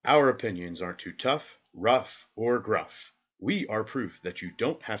Our opinions aren't too tough, rough, or gruff. We are proof that you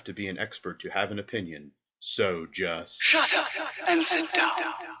don't have to be an expert to have an opinion. So just shut up and sit down.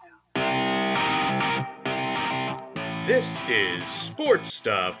 This is Sports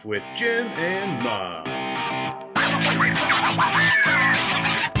Stuff with Jim and Muff.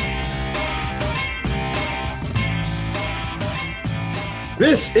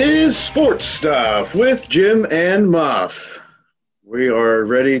 This is Sports Stuff with Jim and Muff. We are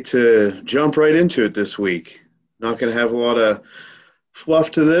ready to jump right into it this week. Not going to have a lot of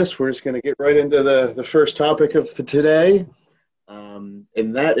fluff to this. We're just going to get right into the first topic of today.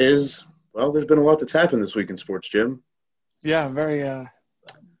 And that is, well, there's been a lot that's happened this week in sports, Jim. Yeah, very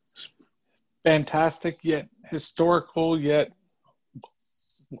fantastic, yet historical, yet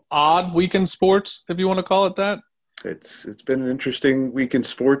odd week in sports, if you want to call it that. It's been an interesting week in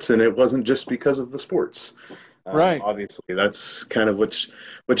sports, and it wasn't just because of the sports. Right. Obviously, that's kind of what's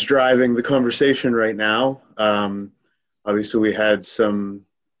driving the conversation right now. Obviously, we had some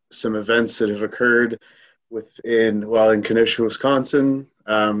events that have occurred in Kenosha, Wisconsin,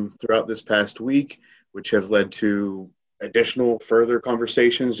 throughout this past week, which have led to additional further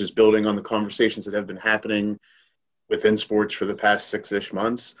conversations, just building on the conversations that have been happening within sports for the past 6-ish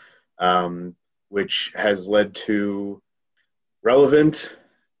months, which has led to relevant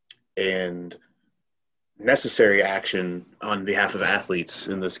and necessary action on behalf of athletes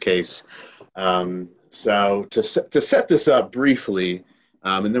in this case. So to set this up briefly,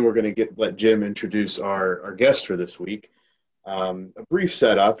 and then we're going to let Jim introduce our guest for this week, a brief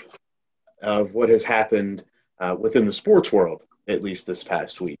setup of what has happened within the sports world, at least this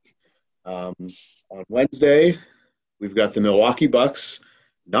past week. On Wednesday, we've got the Milwaukee Bucks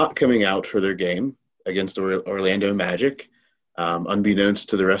not coming out for their game against the Orlando Magic, unbeknownst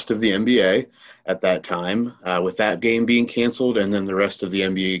to the rest of the NBA at that time, with that game being canceled and then the rest of the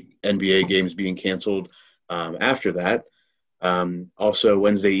NBA games being canceled after that. Also,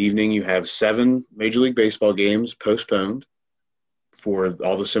 Wednesday evening, you have 7 Major League Baseball games postponed for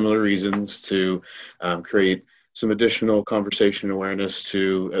all the similar reasons to create some additional conversation awareness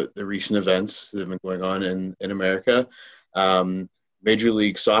to the recent events that have been going on in America. Major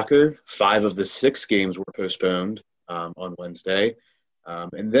League Soccer, 5 of the 6 games were postponed on Wednesday.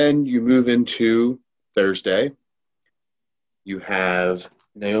 And then you move into Thursday. You have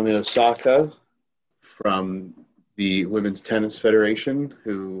Naomi Osaka from the Women's Tennis Federation,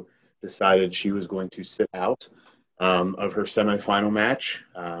 who decided she was going to sit out of her semifinal match.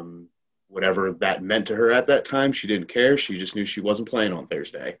 Whatever that meant to her at that time, she didn't care. She just knew she wasn't playing on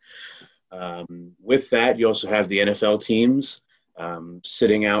Thursday. With that, you also have the NFL teams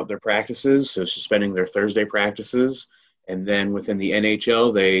sitting out their practices, so suspending their Thursday practices. And then within the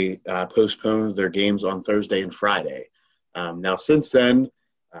NHL, they postponed their games on Thursday and Friday. Now, since then,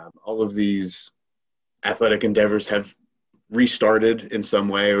 all of these athletic endeavors have restarted in some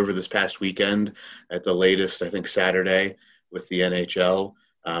way over this past weekend. At the latest, I think Saturday with the NHL,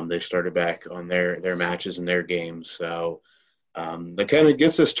 they started back on their matches and their games. So that kind of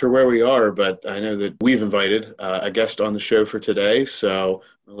gets us to where we are, but I know that we've invited a guest on the show for today, so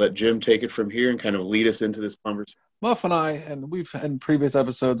I'll let Jim take it from here and kind of lead us into this conversation. Muff and I, and we've in previous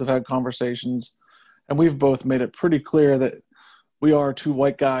episodes have had conversations, and we've both made it pretty clear that we are 2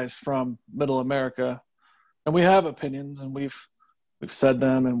 white guys from Middle America, and we have opinions, and we've said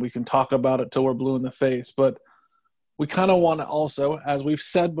them, and we can talk about it till we're blue in the face, but we kind of want to also, as we've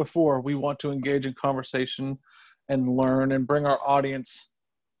said before, we want to engage in conversation and learn and bring our audience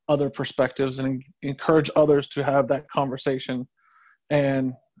other perspectives and encourage others to have that conversation.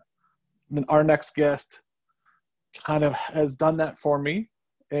 And our next guest kind of has done that for me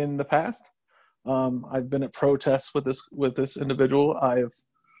in the past. I've been at protests with this individual. I've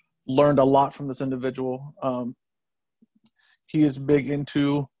learned a lot from this individual. He is big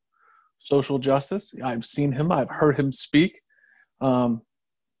into social justice. I've seen him. I've heard him speak. And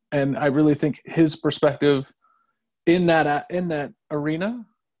I really think his perspective in that arena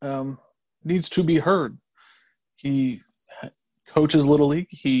needs to be heard. He coaches Little League.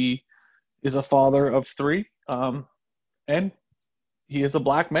 He is a father of 3, and he is a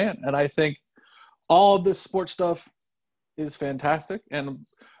black man. And I think all of this sports stuff is fantastic. And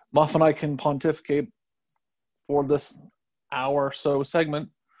Muff and I can pontificate for this hour or so segment,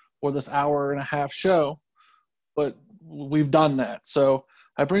 or this hour and a half show, but we've done that. So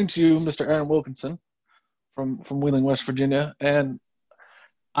I bring to you Mr. Aaron Wilkinson from Wheeling, West Virginia, and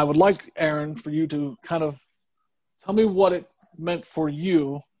I would like, Aaron, for you to kind of tell me what it meant for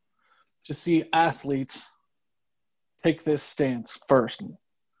you to see athletes take this stance first.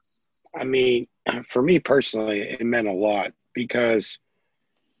 I mean, for me personally, it meant a lot because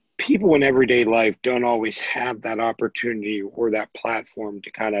people in everyday life don't always have that opportunity or that platform to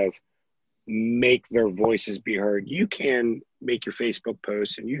kind of make their voices be heard. You can make your Facebook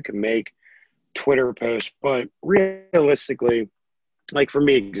posts and you can make Twitter posts, but realistically, like for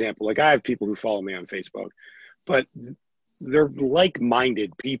me, example, like I have people who follow me on Facebook, but they're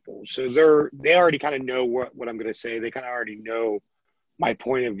like-minded people. So they already kind of know what I'm going to say. They kind of already know my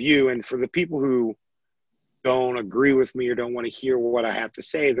point of view. And for the people who don't agree with me or don't want to hear what I have to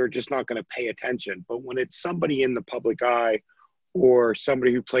say, they're just not going to pay attention. But when it's somebody in the public eye or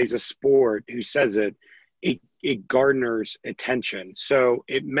somebody who plays a sport who says it garners attention. So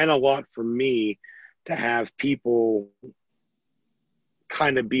it meant a lot for me to have people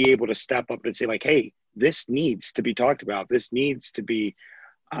kind of be able to step up and say like, hey, this needs to be talked about. This needs to be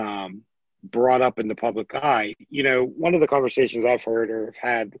brought up in the public eye. You know, one of the conversations I've heard or have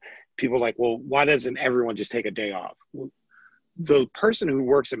had, people like, well, why doesn't everyone just take a day off? Well, the person who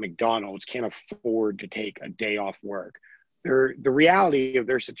works at McDonald's can't afford to take a day off work. The reality of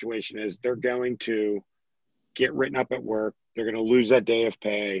their situation is they're going to get written up at work. They're going to lose that day of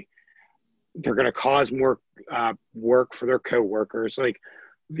pay. They're going to cause more work for their coworkers. Like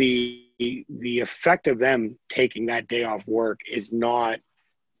the effect of them taking that day off work is not,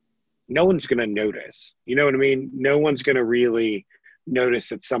 no one's going to notice. You know what I mean? No one's going to really notice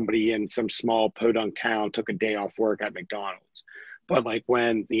that somebody in some small podunk town took a day off work at McDonald's. But like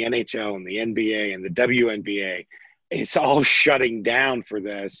when the NHL and the NBA and the WNBA, it's all shutting down for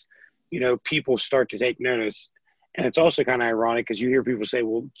this, you know, people start to take notice. And it's also kind of ironic because you hear people say,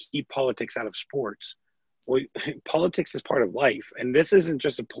 well, keep politics out of sports. Well, politics is part of life. And this isn't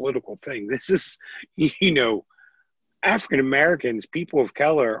just a political thing. This is, you know, African Americans, people of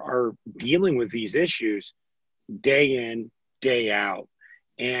color are dealing with these issues day in, day out.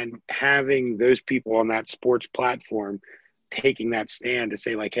 And having those people on that sports platform taking that stand to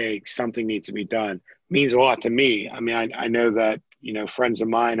say like, hey, something needs to be done means a lot to me. I mean, I know that, you know, friends of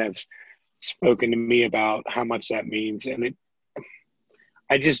mine have spoken to me about how much that means. And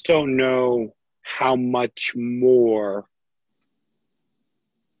I just don't know how much more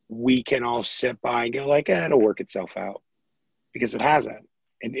we can all sit by and go like, it'll work itself out, because it hasn't.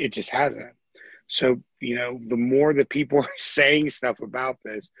 And it just hasn't. So, you know, the more that people are saying stuff about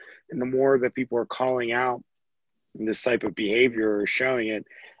this and the more that people are calling out this type of behavior or showing it,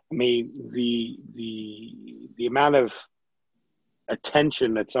 I mean, the amount of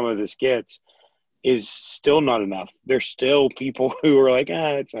attention that some of this gets is still not enough. There's still people who are like,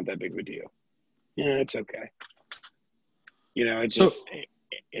 it's not that big of a deal. Yeah, it's okay. You know,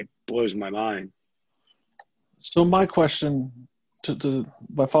 it blows my mind. So my question to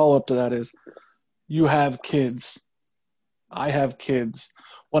my follow-up to that is, you have kids. I have kids.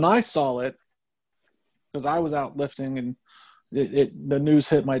 When I saw it, because I was out lifting and the news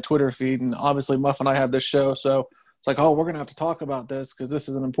hit my Twitter feed, and obviously Muff and I have this show, so it's like, oh, we're going to have to talk about this because this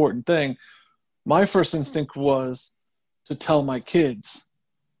is an important thing. My first instinct was to tell my kids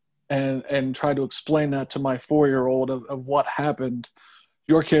and try to explain that to my 4-year-old of what happened.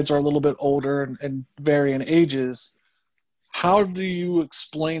 Your kids are a little bit older and vary in ages. How do you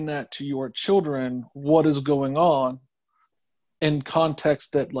explain that to your children, what is going on, in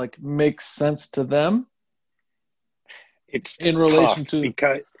context that like makes sense to them? It's in relation to,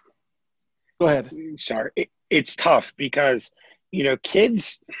 because, go ahead. Sorry. It's tough because, you know,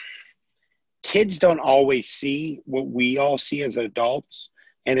 kids don't always see what we all see as adults.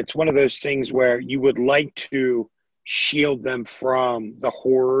 And it's one of those things where you would like to shield them from the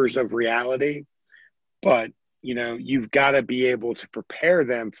horrors of reality. But, you know, you've got to be able to prepare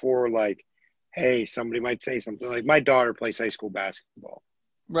them for like, hey, somebody might say something. Like my daughter plays high school basketball.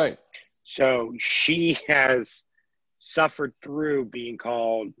 Right. So she has suffered through being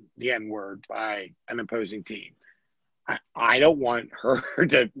called the N-word by an opposing team. I don't want her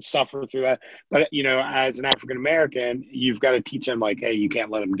to suffer through that. But, you know, as an African-American, you've got to teach them like, hey, you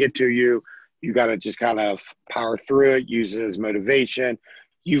can't let them get to you. You got to just kind of power through it, use it as motivation.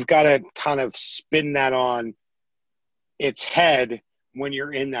 You've got to kind of spin that on its head when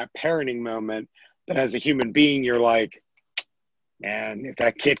you're in that parenting moment. But as a human being, you're like, man, if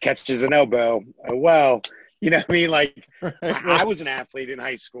that kid catches an elbow, oh, well. You know what I mean? Like, right. I was an athlete in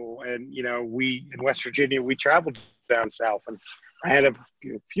high school, and, you know, we in West Virginia, we traveled down south, and I had a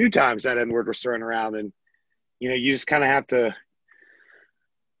few times that N-word was thrown around, and, you know, you just kind of have to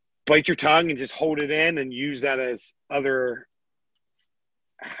bite your tongue and just hold it in and use that as other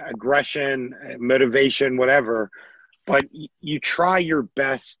aggression, motivation, whatever. But you try your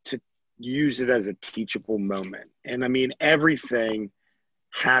best to use it as a teachable moment. And, I mean, everything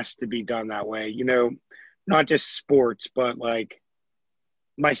has to be done that way. You know, not just sports, but like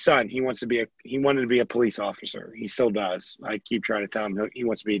my son, he wanted to be a police officer. He still does. I keep trying to tell him he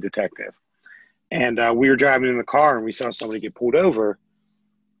wants to be a detective. And we were driving in the car and we saw somebody get pulled over.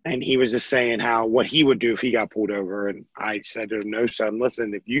 And he was just saying what he would do if he got pulled over. And I said to him, no, son,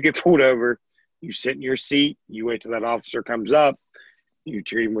 listen, if you get pulled over, you sit in your seat, you wait till that officer comes up, you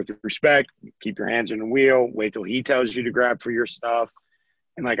treat him with respect, keep your hands on the wheel, wait till he tells you to grab for your stuff.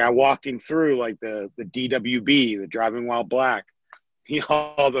 And like I walked him through like the DWB, the driving while black,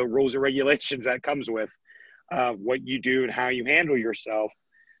 all the rules and regulations that comes with what you do and how you handle yourself.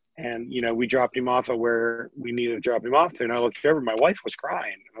 And, we dropped him off at where we needed to drop him off to. And I looked over, my wife was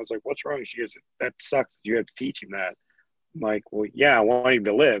crying. And I was like, what's wrong? She goes, that sucks that you have to teach him that. I'm like, well, yeah, I want him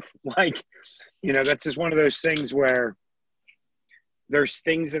to live. Like, that's just one of those things where there's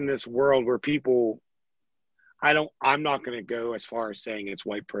things in this world where people, I'm not going to go as far as saying it's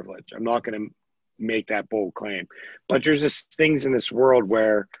white privilege. I'm not going to make that bold claim. But there's just things in this world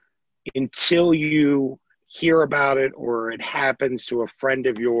where until you hear about it or it happens to a friend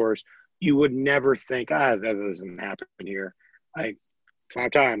of yours, you would never think, that doesn't happen here. Like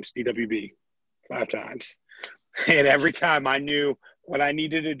 5 times DWB, 5 times. And every time I knew what I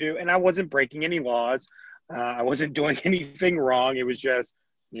needed to do, and I wasn't breaking any laws. I wasn't doing anything wrong. It was just,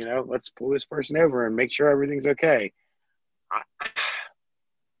 let's pull this person over and make sure everything's okay.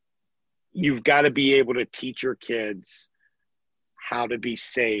 You've got to be able to teach your kids how to be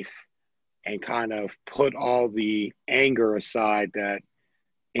safe and kind of put all the anger aside that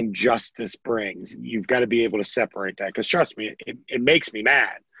injustice brings. You've got to be able to separate that, because trust me, it makes me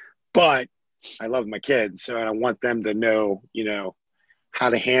mad, but I love my kids, so I want them to know, how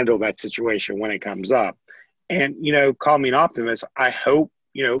to handle that situation when it comes up. And, call me an optimist. I hope,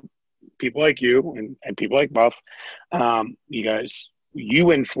 people like you and people like Buff,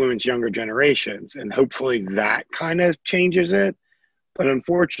 you influence younger generations, and hopefully that kind of changes it. But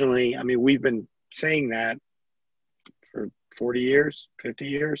unfortunately, we've been saying that for 40 years, 50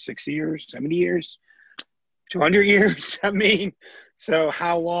 years, 60 years, 70 years, 200 years. So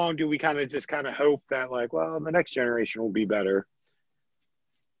how long do we kind of hope that the next generation will be better?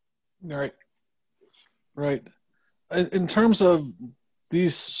 Right. In terms of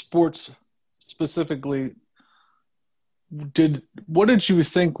these sports specifically, what did you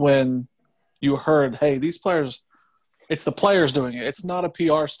think when you heard, hey, these players, it's the players doing it. It's not a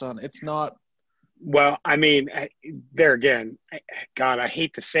PR stunt. It's not. Well, there again, God, I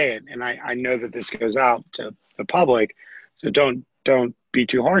hate to say it, and I know that this goes out to the public, so don't be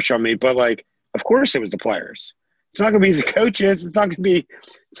too harsh on me. But of course, it was the players. It's not going to be the coaches. It's not going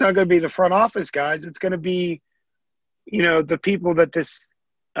to be the front office guys. It's going to be, the people that this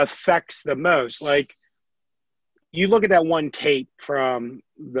affects the most. Like, you look at that one tape from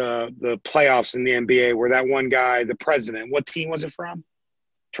the playoffs in the NBA where that one guy, the president, what team was it from?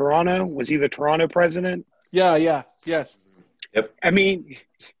 Toronto? Was he the Toronto president? Yeah, yes. Yep.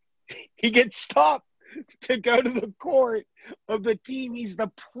 He gets stopped to go to the court of the team he's the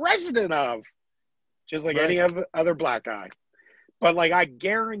president of, just like any other black guy. But, I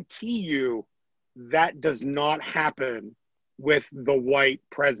guarantee you that does not happen with the white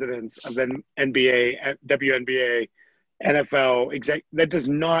presidents of NBA, WNBA, NFL. That does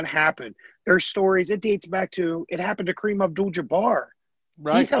not happen. There's stories. It dates back to, it happened to Kareem Abdul-Jabbar.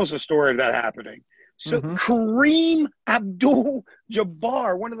 Right. He tells a story of that happening. So Kareem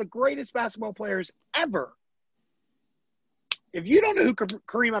Abdul-Jabbar, one of the greatest basketball players ever. If you don't know who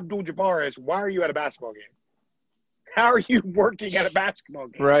Kareem Abdul-Jabbar is, why are you at a basketball game? How are you working at a basketball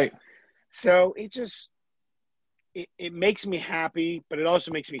game? Right. So it makes me happy, but it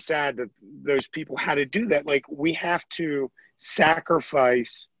also makes me sad that those people had to do that. We have to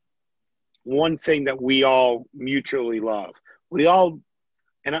sacrifice one thing that we all mutually love. Okay,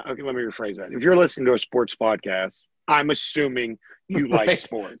 let me rephrase that. If you're listening to a sports podcast, I'm assuming you like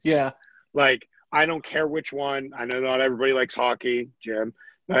sports. Yeah. I don't care which one. I know not everybody likes hockey, Jim.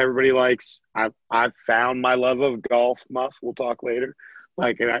 Not everybody likes – I've found my love of golf, Muff. We'll talk later.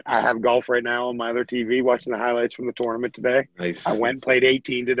 I have golf right now on my other TV, watching the highlights from the tournament today. Nice. I went and played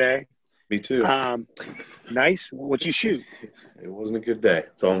 18 today. Me too. Nice. What'd you shoot? It wasn't a good day.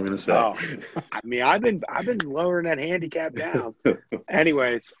 That's all I'm going to say. Oh, I've been lowering that handicap down.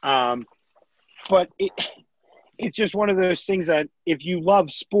 Anyways, but it's just one of those things that if you love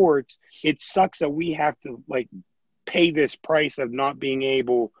sports, it sucks that we have to pay this price of not being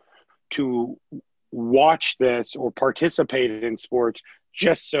able to watch this or participate in sports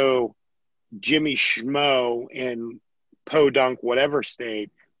just so Jimmy Schmo in Podunk, whatever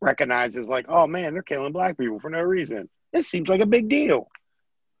state, recognizes oh man, they're killing black people for no reason. This seems like a big deal.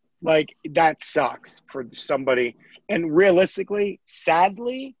 Like, that sucks for somebody. And realistically,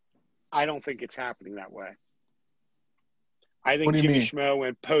 sadly, I don't think it's happening that way. I What think do you Jimmy mean? Schmo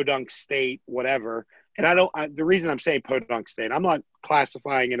and Podunk State, whatever. And the reason I'm saying Podunk State, I'm not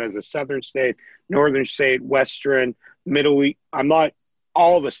classifying it as a Southern state, Northern state, Western, Middle East. I'm not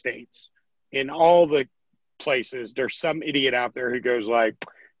all the states. In all the places, there's some idiot out there who goes like,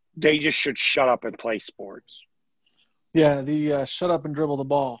 they just should shut up and play sports. Yeah, the shut up and dribble the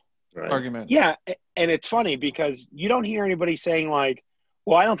ball Right. argument. Yeah, and it's funny because you don't hear anybody saying like,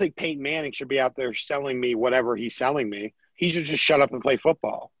 well, I don't think Peyton Manning should be out there selling me whatever he's selling me. He should just shut up and play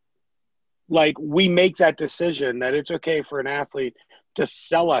football. Like, we make that decision that it's okay for an athlete to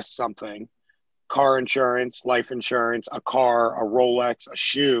sell us something, car insurance, life insurance, a car, a Rolex, a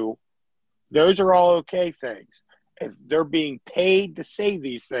shoe. Those are all okay things. If they're being paid to say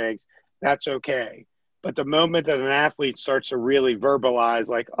these things, that's okay. But the moment that an athlete starts to really verbalize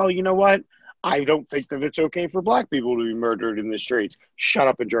like, oh, you know what? I don't think that it's okay for black people to be murdered in the streets. Shut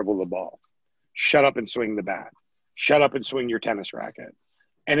up and dribble the ball. Shut up and swing the bat. Shut up and swing your tennis racket.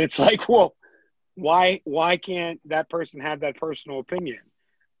 And it's like, well, why can't that person have that personal opinion?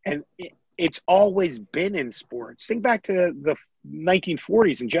 And it's always been in sports. Think back to the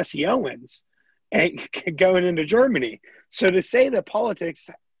 1940s and Jesse Owens and going into Germany. So to say that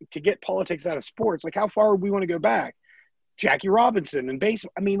to get politics out of sports, like how far would we want to go back? Jackie Robinson and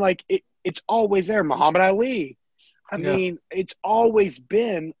baseball. I mean, like it's always there. Muhammad Ali. I mean, it's always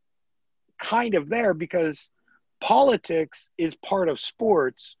been kind of there because politics is part of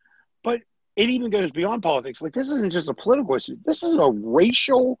sports, but it even goes beyond politics. Like, this isn't just a political issue. This is a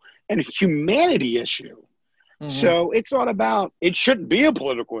racial and humanity issue. Mhm. So it's not about – it shouldn't be a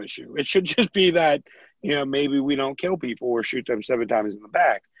political issue. It should just be that, maybe we don't kill people or shoot them 7 times in the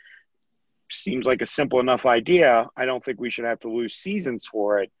back. Seems like a simple enough idea. I don't think we should have to lose seasons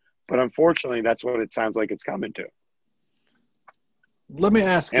for it. But unfortunately, that's what it sounds like it's coming to. Let me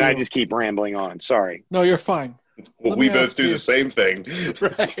ask you. And I just keep rambling on. Sorry. No, you're fine. Well, Let we me both ask do you- the same thing.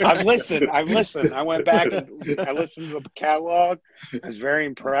 I've listened. I went back and I listened to the catalog. I was very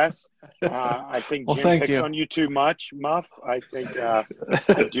impressed. I think Well, Jim thank picks you. on you too much, Muff. I think I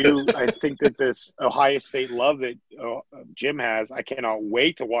think that this Ohio State love that Jim has, I cannot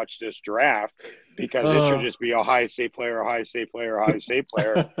wait to watch this draft because it should just be Ohio State player, Ohio State player, Ohio State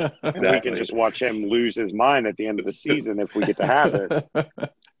player. And we can Exactly. just watch him lose his mind at the end of the season if we get to have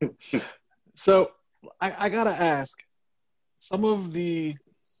it. So I got to ask, some of the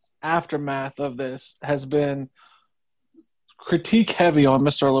aftermath of this has been critique heavy on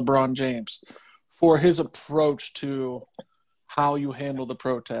Mr. LeBron James for his approach to how you handle the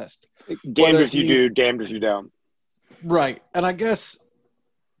protest. Damned Whether if you he- do, damned if you don't. Right. And I guess,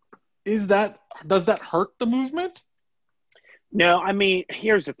 does that hurt the movement? No, I mean,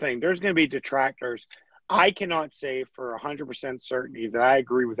 here's the thing. There's going to be detractors. I cannot say for 100% certainty that I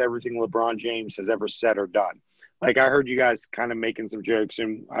agree with everything LeBron James has ever said or done. Like, I heard you guys kind of making some jokes,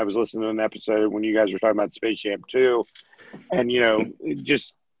 and I was listening to an episode when you guys were talking about Space Jam 2, and,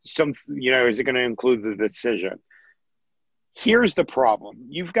 just some, is it going to include the decision? Here's the problem.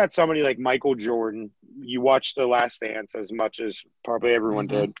 You've got somebody like Michael Jordan. You watched The Last Dance as much as probably everyone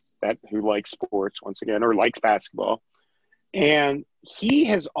did who likes sports, once again, or likes basketball. And he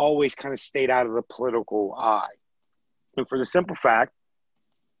has always kind of stayed out of the political eye. And for the simple fact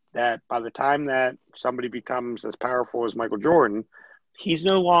that by the time that somebody becomes as powerful as Michael Jordan, he's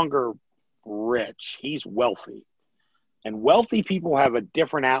no longer rich. He's wealthy. And wealthy people have a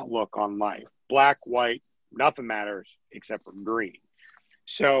different outlook on life. Black, white, nothing matters except for green.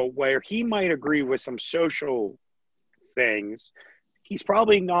 So where he might agree with some social things, he's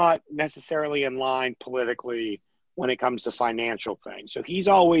probably not necessarily in line politically when it comes to financial things. So he's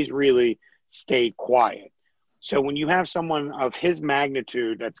always really stayed quiet. So when you have someone of his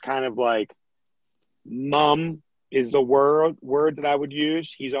magnitude that's kind of like mum is the word that I would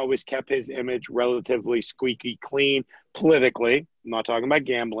use. He's always kept his image relatively squeaky clean politically. I'm not talking about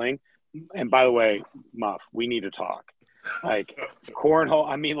gambling. And by the way, Muff, we need to talk. Like cornhole.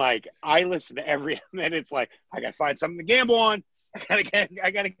 I mean, like I listen to every minute. It's like I gotta find something to gamble on. I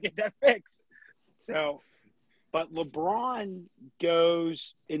gotta get that fixed. So, but LeBron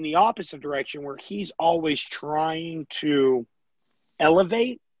goes in the opposite direction where he's always trying to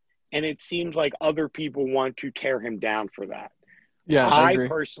elevate, and it seems like other people want to tear him down for that. Yeah, I I agree.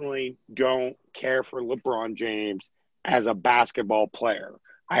 personally don't care for LeBron James as a basketball player.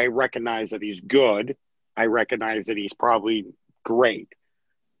 I recognize that he's good. I recognize that he's probably great.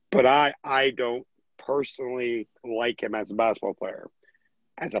 But I don't personally like him as a basketball player.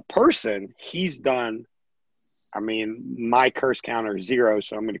 As a person, he's done I mean, my curse counter is 0,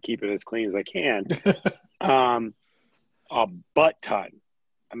 so I'm going to keep it as clean as I can. A butt ton.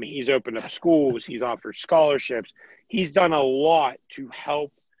 I mean, he's opened up schools. He's offered scholarships. He's done a lot to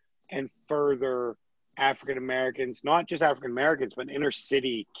help and further African Americans, not just African Americans, but inner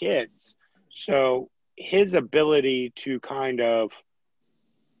city kids. So his ability to kind of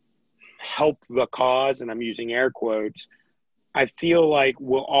help the cause, and I'm using air quotes, I feel like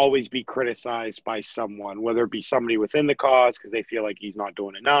will always be criticized by someone, whether it be somebody within the cause because they feel like he's not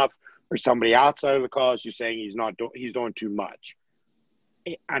doing enough, or somebody outside of the cause who's saying he's doing too much.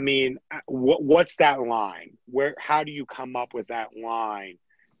 I mean, what's that line? How do you come up with that line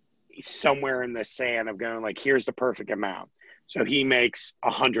somewhere in the sand of going like, here's the perfect amount? So he makes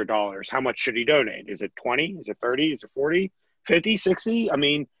 $100. How much should he donate? Is it 20? Is it 30? Is it 40, 50, 60? I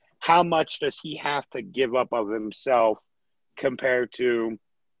mean, how much does he have to give up of himself compared to,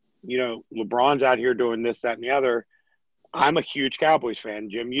 LeBron's out here doing this, that, and the other? I'm a huge Cowboys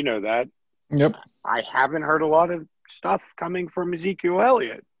fan, Jim. You know that. Yep. I haven't heard a lot of stuff coming from Ezekiel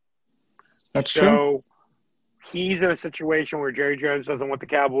Elliott. That's true. He's in a situation where Jerry Jones doesn't want the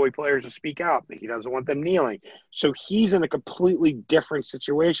Cowboy players to speak out. He doesn't want them kneeling. So he's in a completely different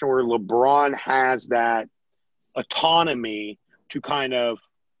situation where LeBron has that autonomy to kind of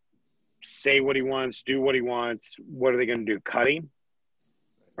say what he wants, do what he wants. What are they going to do? Cut him?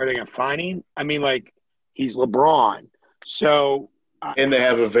 Are they going to fine him? I mean, like, he's LeBron. So and they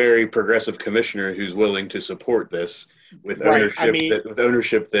have a very progressive commissioner who's willing to support this with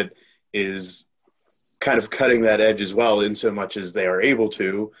ownership that is kind of cutting that edge as well, in so much as they are able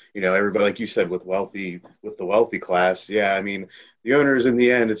to. Everybody, like you said, with the wealthy class. Yeah, I mean, the owners in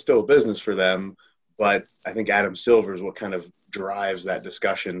the end, it's still a business for them. But I think Adam Silver is what kind of drives that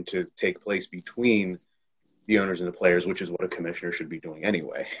discussion to take place between the owners and the players, which is what a commissioner should be doing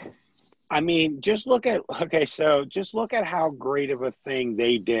anyway. I mean, just look at how great of a thing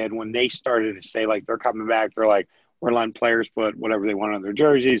they did when they started to say, like, they're coming back. They're like, we're letting players put whatever they want on their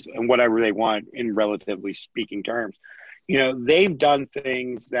jerseys and whatever they want in relatively speaking terms. They've done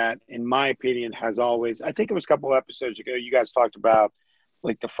things that, in my opinion, has always – I think it was a couple of episodes ago, you guys talked about,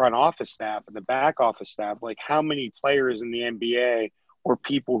 like, the front office staff and the back office staff, like how many players in the NBA or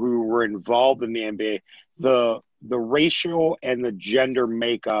people who were involved in the NBA, the racial and the gender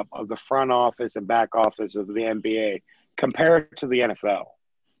makeup of the front office and back office of the NBA compared to the NFL.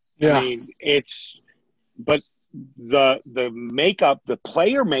 Yeah. I mean, but the makeup, the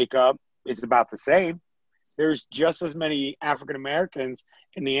player makeup is about the same. There's just as many African Americans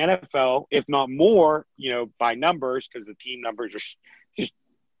in the NFL, if not more, by numbers, because the team numbers are just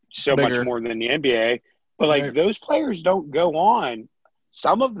so bigger, much more than the NBA. But right. Those players don't go on.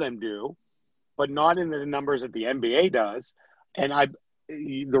 Some of them do, but not in the numbers that the NBA does. And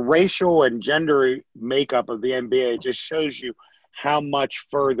the racial and gender makeup of the NBA just shows you how much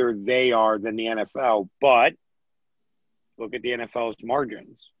further they are than the NFL. But look at the NFL's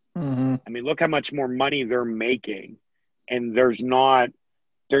margins. Mm-hmm. I mean, look how much more money they're making. And there's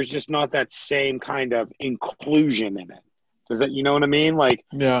just not that same kind of inclusion in it. Does that, you know what I mean? Like,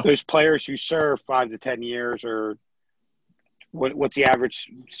 yeah. Those players who serve 5 to 10 years, or what's the average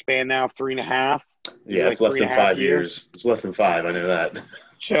span now? 3.5? Yeah, it's less than 5 years. It's less than 5. I know that.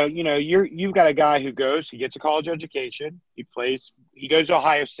 So, you've got a guy who he gets a college education. He goes to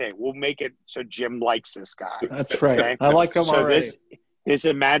Ohio State. We'll make it so Jim likes this guy. That's right. Okay? I like him already. This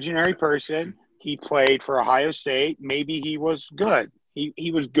imaginary person, he played for Ohio State. Maybe he was good.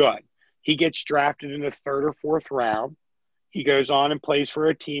 He was good. He gets drafted in the 3rd or 4th round. He goes on and plays for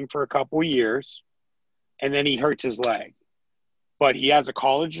a team for a couple of years, and then he hurts his leg. But he has a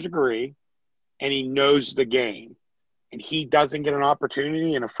college degree, and he knows the game. And he doesn't get an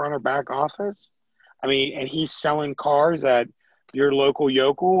opportunity in a front or back office? I mean, and he's selling cars at your local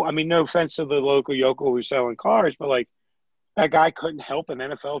yokel. I mean, no offense to the local yokel who's selling cars, but, like, that guy couldn't help an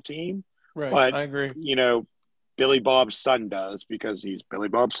NFL team. Right, but, I agree. Billy Bob's son does because he's Billy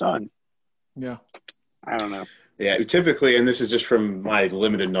Bob's son. Yeah. I don't know. Yeah, typically, and this is just from my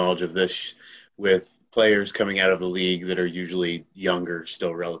limited knowledge of this, with players coming out of the league that are usually younger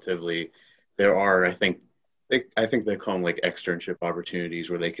still relatively, there are, I think they call them like externship opportunities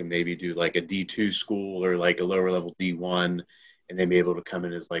where they can maybe do like a D2 school or like a lower level D1, and they may be able to come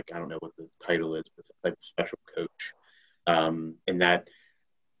in as, like, I don't know what the title is, but it's a type of special coach. And that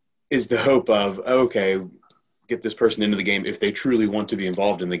is the hope of, okay, get this person into the game if they truly want to be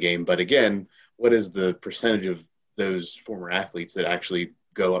involved in the game. But again, what is the percentage of those former athletes that actually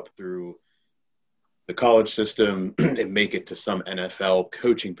go up through the college system and make it to some NFL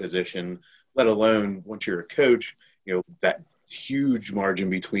coaching position, let alone once you're a coach, that huge margin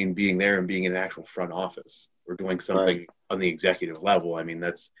between being there and being in an actual front office or doing something on the executive level. I mean,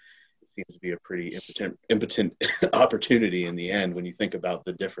 it seems to be a pretty impotent opportunity in the end when you think about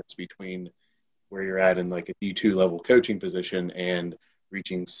the difference between where you're at in like a D2 level coaching position and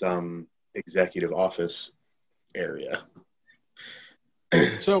reaching some executive office area.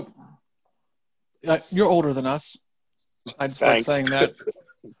 So you're older than us. I just like saying that.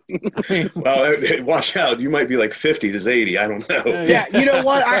 I mean, well, watch out. You might be like 50 to 80. I don't know. Yeah, you know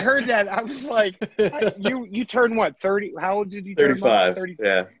what? I heard that. I was like, you turned what, 30? How old did you turn? 35. 30.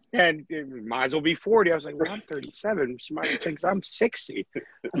 Yeah. And it might as well be 40. I was like, well, I'm 37. Somebody thinks I'm 60. I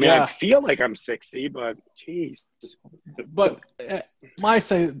mean, Yeah. I feel like I'm 60, but geez. But I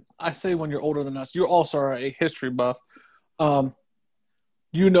say when you're older than us, you also are a history buff.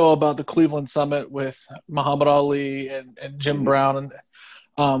 You know about the Cleveland Summit with Muhammad Ali and Jim Brown.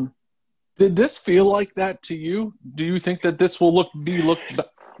 And did this feel like that to you? Do you think that this will be looked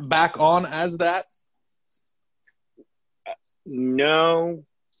back on as that? No.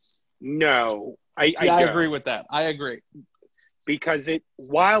 I agree with that. I agree. Because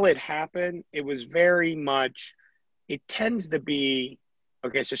while it happened, it was very much, it tends to be,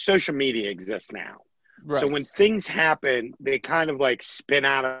 okay, so social media exists now. Right. So when things happen, they kind of like spin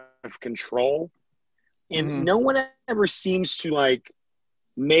out of control. And no one ever seems to like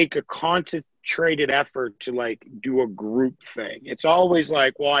make a concentrated effort to like do a group thing. It's always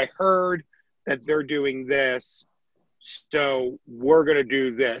like, well, I heard that they're doing this, so we're going to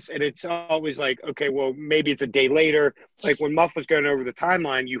do this. And it's always like, okay, well, maybe it's a day later. Like when Muff was going over the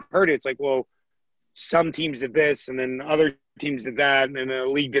timeline, you heard it. It's like, well, some teams did this, and then other teams did that, and then a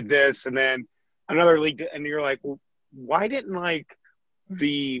league did this, and then another league did, and you're like, well, why didn't like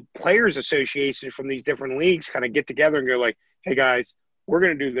the players association from these different leagues kind of get together and go like, hey guys, we're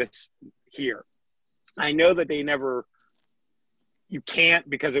going to do this here. I know that you can't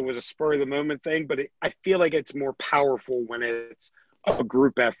because it was a spur of the moment thing, but I feel like it's more powerful when it's a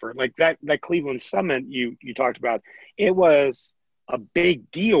group effort. Like that Cleveland Summit you talked about, it was a big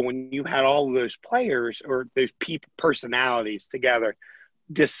deal when you had all of those players or those personalities together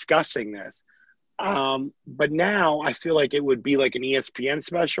discussing this. But now I feel like it would be like an ESPN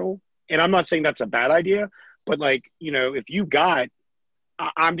special. And I'm not saying that's a bad idea, but like, you know, if you got,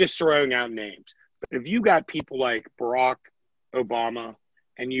 I'm just throwing out names, but if you got people like Barack Obama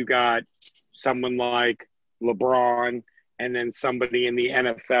and you got someone like LeBron and then somebody in the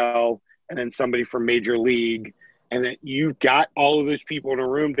NFL and then somebody from Major League, and then you got all of those people in a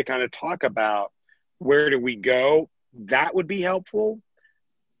room to kind of talk about where do we go, that would be helpful.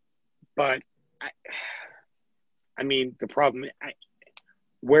 But I mean, the problem,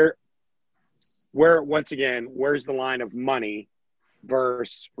 where once again, where's the line of money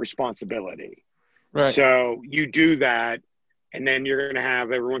versus responsibility? Right. So you do that, and then you're going to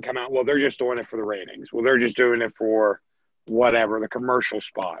have everyone come out, well, they're just doing it for the ratings. Well, they're just doing it for whatever, the commercial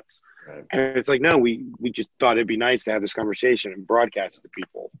spots. Right. And it's like, no, we just thought it'd be nice to have this conversation and broadcast it to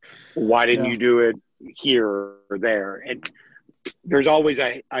people. Why didn't you do it here or there? And there's always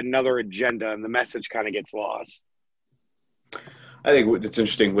another agenda, and the message kind of gets lost. I think what's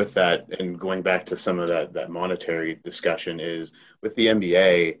interesting with that, and going back to some of that monetary discussion, is with the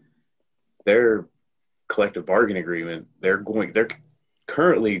NBA, their collective bargaining agreement, they're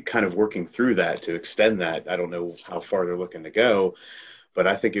currently kind of working through that to extend that. I don't know how far they're looking to go, but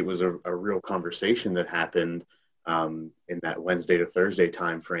I think it was a real conversation that happened in that Wednesday to Thursday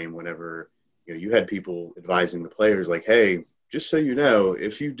time frame whenever you had people advising the players like, hey, just so you know,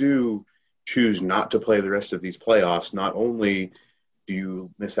 if you do choose not to play the rest of these playoffs, not only do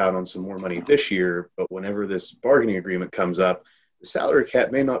you miss out on some more money this year, but whenever this bargaining agreement comes up, the salary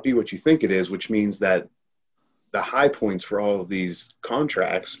cap may not be what you think it is, which means that the high points for all of these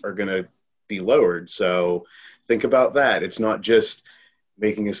contracts are going to be lowered. So think about that. It's not just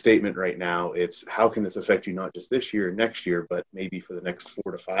making a statement right now. It's how can this affect you not just this year, next year, but maybe for the next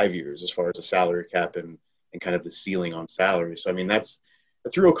 4 to 5 years as far as the salary cap and kind of the ceiling on salary. So, I mean, that's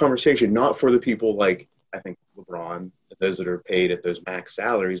a real conversation, not for the people like, I think, LeBron, those that are paid at those max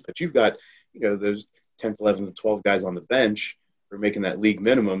salaries, but you've got, those 10th, 11th, 12 guys on the bench who are making that league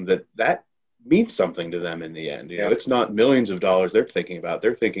minimum that means something to them in the end. It's not millions of dollars they're thinking about.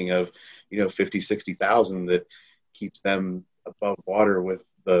 They're thinking of, 50, 60,000 that keeps them above water with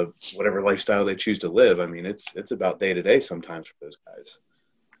the whatever lifestyle they choose to live. I mean, it's about day to day sometimes for those guys.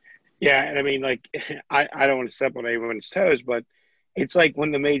 Yeah, and I mean, like, I don't want to step on anyone's toes, but it's like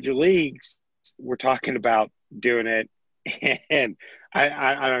when the major leagues were talking about doing it, and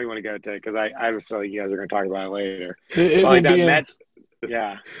I don't even want to go to it because I have a feeling you guys are going to talk about it later. It will be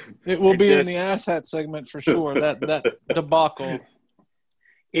it will be in the asshat segment for sure. That debacle.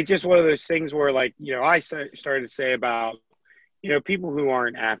 it's just one of those things where, like, I started to say about, people who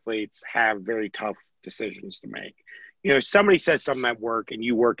aren't athletes have very tough decisions to make. Somebody says something at work and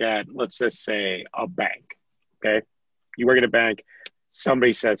you work at, let's just say, a bank. Okay. You work at a bank.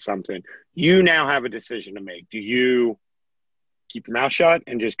 Somebody says something. You now have a decision to make. Do you keep your mouth shut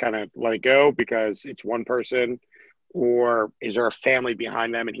and just kind of let it go because it's one person? Or is there a family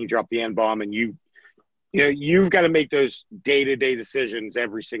behind them and he dropped the N-bomb and you've got to make those day-to-day decisions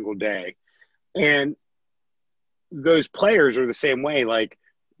every single day. And those players are the same way. Like,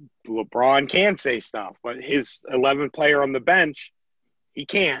 LeBron can say stuff, but his 11th player on the bench, he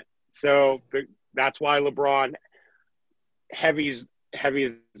can't. So that's why LeBron, heavy is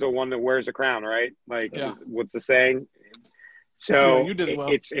the one that wears the crown, right? Like, what's the saying? So you did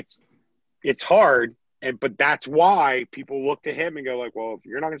well. It's hard, but that's why people look to him and go like, well, if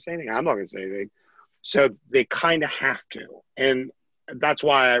you're not going to say anything, I'm not going to say anything. So they kind of have to. And that's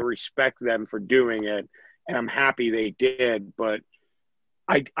why I respect them for doing it. And I'm happy they did. But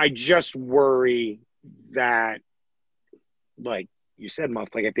I just worry that, like you said,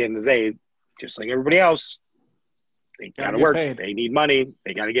 Muff, like at the end of the day, just like everybody else, they got to work. Paid. They need money.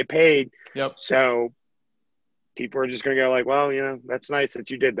 They got to get paid. Yep. So people are just going to go like, well, that's nice that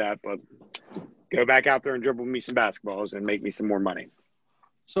you did that, but go back out there and dribble me some basketballs and make me some more money.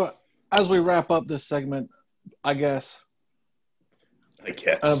 So as we wrap up this segment, I guess.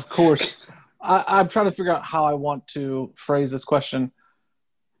 Of course. I'm trying to figure out how I want to phrase this question.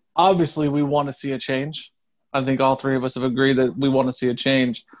 Obviously, we want to see a change. I think all three of us have agreed that we want to see a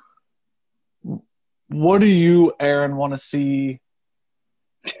change. What do you, Aaron, want to see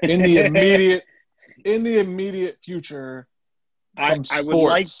in the immediate future from sports? I would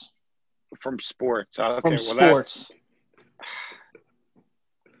like from sports. Okay, from sports.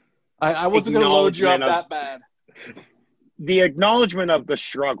 I wasn't going to load you up that bad. The acknowledgement of the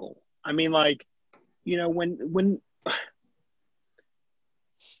struggle. I mean, like, when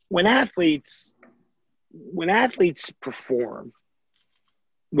athletes perform,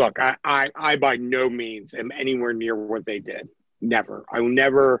 look, I by no means am anywhere near what they did. Never. I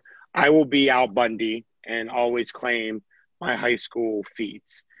will be Al Bundy and always claim my high school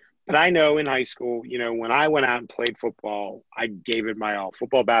feats. But I know in high school, when I went out and played football, I gave it my all.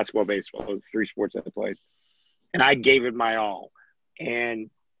 Football, basketball, baseball, the three sports I played. And I gave it my all. And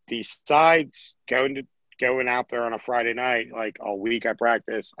besides going out there on a Friday night, like all week I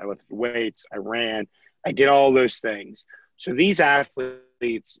practiced, I lifted weights, I ran, I did all those things. So these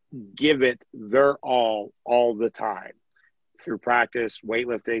athletes give it their all the time through practice,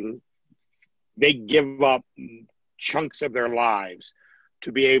 weightlifting. They give up chunks of their lives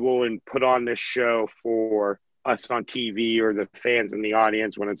to be able and put on this show for us on TV or the fans in the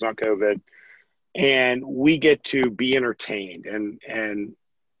audience when it's not COVID. And we get to be entertained and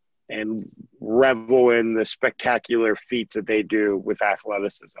revel in the spectacular feats that they do with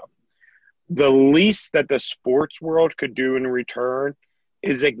athleticism. The least that the sports world could do in return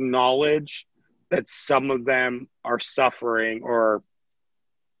is acknowledge that some of them are suffering or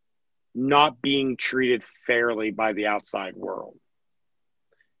not being treated fairly by the outside world.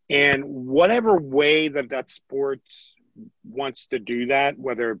 And whatever way that sports wants to do that,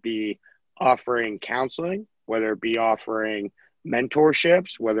 whether it be offering counseling, whether it be offering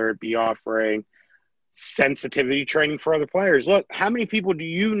mentorships, whether it be offering sensitivity training for other players. Look, how many people do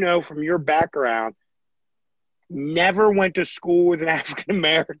you know from your background never went to school with an African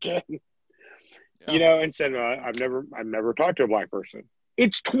American, and said, I've never talked to a black person.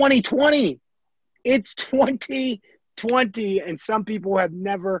 It's 2020. It's 2020. And some people have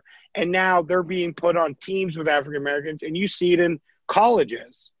never, and now they're being put on teams with African Americans. And you see it in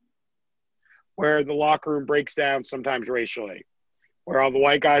colleges where the locker room breaks down sometimes racially, where all the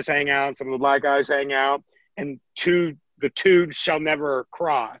white guys hang out, some of the black guys hang out, and the two shall never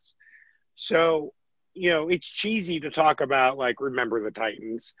cross. So, it's cheesy to talk about, like, Remember the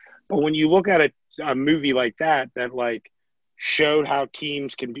Titans. But when you look at a movie like that like showed how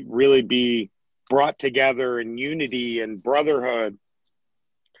teams can really be brought together in unity and brotherhood,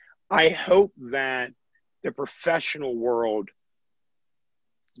 I hope that the professional world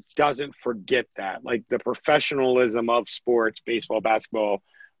doesn't forget that. Like, the professionalism of sports, baseball, basketball,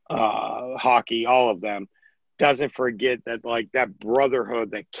 hockey, all of them, doesn't forget that, like, that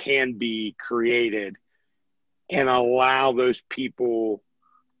brotherhood that can be created and allow those people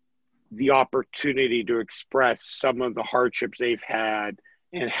the opportunity to express some of the hardships they've had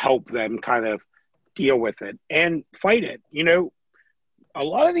and help them kind of deal with it and fight it. A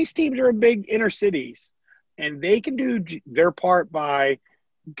lot of these teams are in big inner cities, and they can do their part by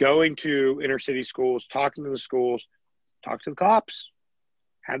going to inner city schools, talking to the schools, talk to the cops,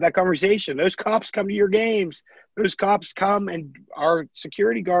 Have that conversation. Those cops come to your games. Those cops come and are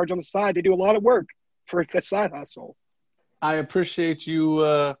security guards on the side. They do a lot of work for the side hustle. I appreciate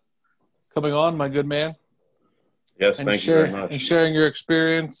you coming on, my good man. Yes, and thank you very much. And sharing your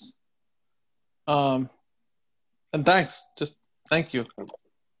experience. And thanks. Just thank you.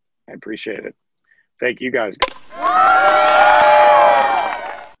 I appreciate it. Thank you guys.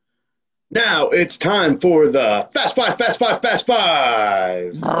 Now it's time for the Fast Five, Fast Five, Fast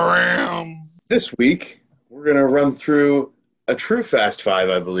Five. This week, we're going to run through a true Fast Five,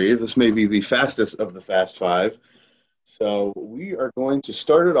 I believe. This may be the fastest of the Fast Five. So we are going to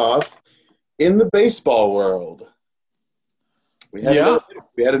start it off in the baseball world. We had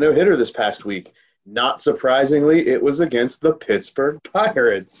a no-hitter this past week. Not surprisingly, it was against the Pittsburgh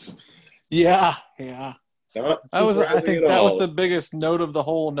Pirates. Yeah. I think that was the biggest note of the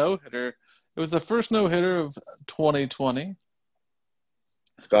whole no-hitter. It was the first no-hitter of 2020.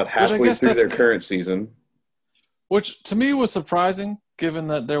 About halfway through their current season. Which, to me, was surprising, given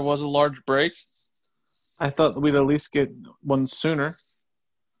that there was a large break. I thought we'd at least get one sooner.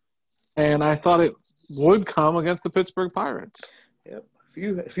 And I thought it would come against the Pittsburgh Pirates. Yep.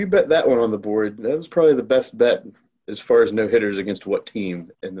 If you bet that one on the board, that was probably the best bet as far as no-hitters against what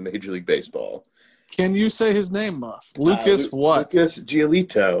team in the Major League Baseball. Can you say his name, Muff? Lucas what? Lucas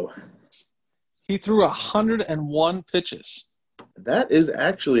Giolito. He threw 101 pitches. That is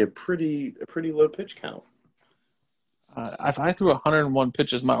actually a pretty low pitch count. If I threw 101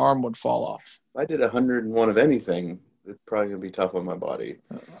 pitches, my arm would fall off. If I did 101 of anything, it's probably going to be tough on my body.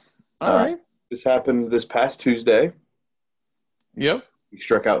 All right. This happened this past Tuesday. Yep. He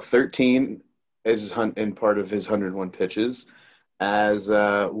struck out 13 in part of his 101 pitches. As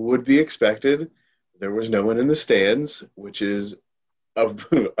would be expected, there was no one in the stands, which is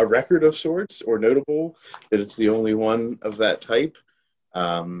a record of sorts, or notable that it's the only one of that type.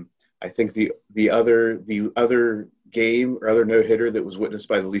 I think the other game or other no-hitter that was witnessed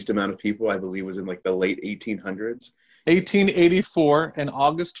by the least amount of people, I believe, was in like the late 1800s. 1884 and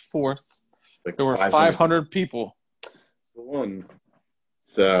August 4th, there were 500 people. The one.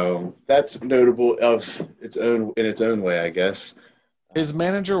 So that's notable in its own way, I guess. His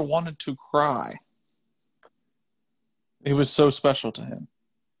manager wanted to cry. It was so special to him.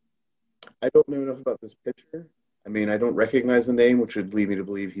 I don't know enough about this pitcher. I mean, I don't recognize the name, which would lead me to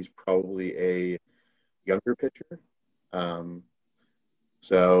believe he's probably a younger pitcher.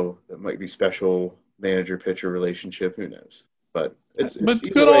 So it might be special manager-pitcher relationship. Who knows? But it's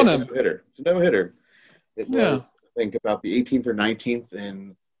good on him. It's a no-hitter. It was, yeah. I think, about the 18th or 19th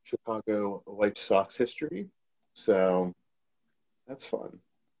in Chicago White Sox history. So that's fun.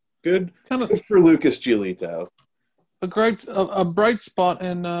 Good for Lucas Giolito. A bright spot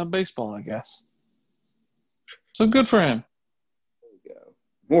in baseball, I guess. So good for him. There we go.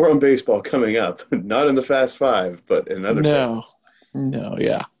 More on baseball coming up. Not in the Fast Five, but in other segments. No,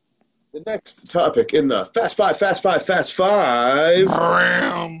 yeah. The next topic in the Fast Five. We're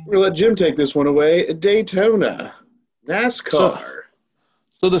going to let Jim take this one away. Daytona. NASCAR.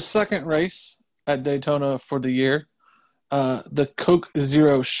 So the second race at Daytona for the year, the Coke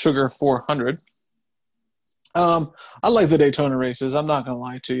Zero Sugar 400. I like the Daytona races. I'm not going to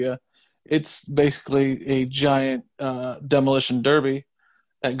lie to you. It's basically a giant demolition derby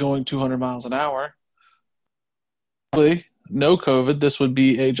at going 200 miles an hour. No COVID. This would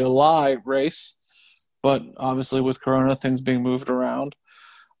be a July race, but obviously with Corona, things being moved around.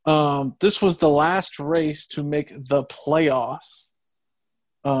 This was the last race to make the playoff.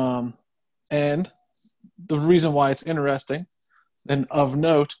 And the reason why it's interesting and of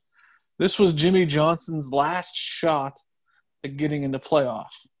note, this was Jimmy Johnson's last shot at getting in the playoff.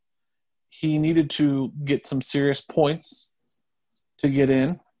 He needed to get some serious points to get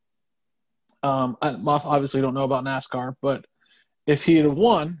in. I obviously don't know about NASCAR, but if he had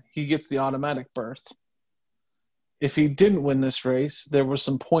won, he gets the automatic berth. If he didn't win this race, there were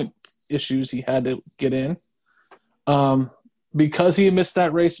some point issues he had to get in. Because he missed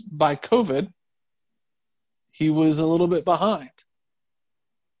that race by COVID, he was a little bit behind.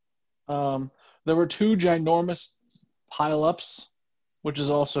 There were two ginormous pileups, which is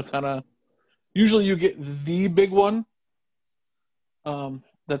also kind of – usually you get the big one.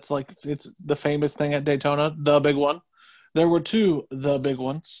 That's like – it's the famous thing at Daytona, the big one. There were two the big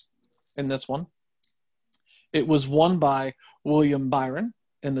ones in this one. It was won by William Byron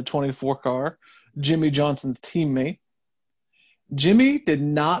in the 24 car, Jimmy Johnson's teammate. Jimmy did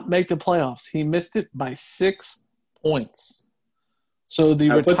not make the playoffs. He missed it by 6 points. So the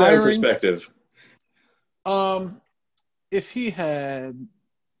retiring. Put that in perspective. If he had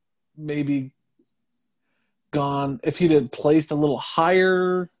maybe if he'd had placed a little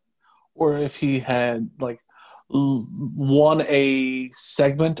higher, or if he had like won a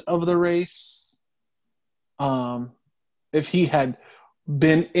segment of the race, if he had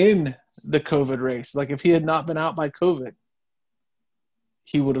been in the COVID race, like if he had not been out by COVID,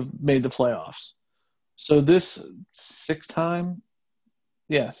 he would have made the playoffs. So this sixth or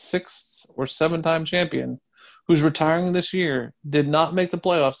seven-time champion who's retiring this year did not make the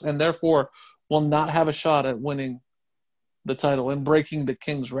playoffs and therefore will not have a shot at winning the title and breaking the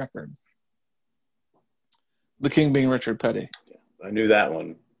King's record. The King being Richard Petty. I knew that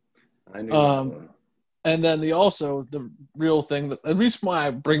one. That one. And then the real thing, the reason why I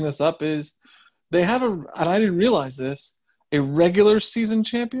bring this up is they have and I didn't realize this, a regular season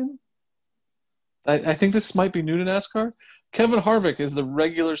champion. I think this might be new to NASCAR. Kevin Harvick is the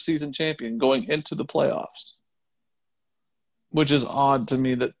regular season champion going into the playoffs, which is odd to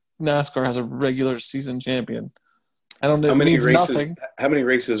me that NASCAR has a regular season champion. I don't know. How many races? Nothing. How many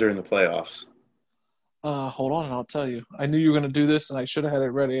races are in the playoffs? Hold on, and I'll tell you. I knew you were going to do this, and I should have had it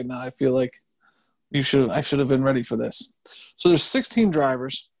ready, and now I feel like I should have been ready for this. So there's 16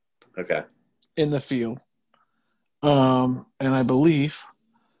 drivers. Okay. In the field, and I believe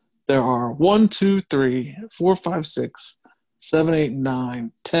there are 1, 2, 3, 4, 5, 6, 7, 8,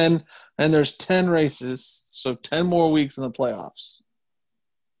 9, 10, and there's 10 races, so 10 more weeks in the playoffs.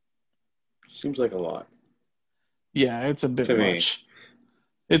 Seems like a lot. Yeah, it's a bit much.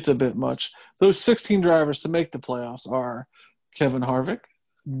 It's a bit much. Those 16 drivers to make the playoffs are Kevin Harvick,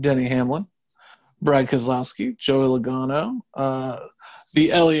 Denny Hamlin, Brad Keselowski, Joey Logano,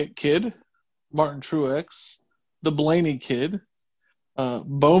 the Elliott kid, Martin Truex, the Blaney kid,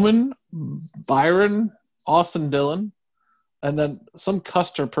 Bowman, Byron, Austin Dillon, and then some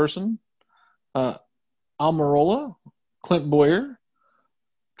Custer person, Almirola, Clint Boyer,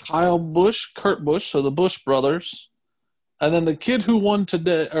 Kyle Busch, Kurt Busch, so the Busch brothers, and then the kid who won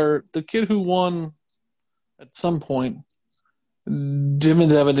today, or the kid who won at some point,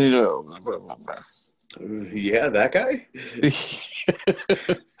 Dimitri. Yeah, that guy.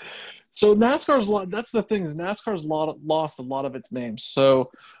 So that's the thing, is NASCAR's lost a lot of its names. So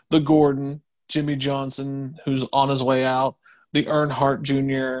the Gordon, Jimmy Johnson, who's on his way out, the Earnhardt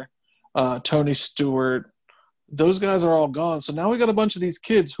Jr., Tony Stewart, those guys are all gone. So now we got a bunch of these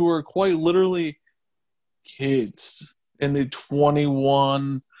kids who are quite literally kids in the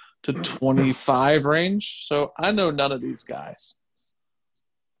 21 to 25 range. So I know none of these guys.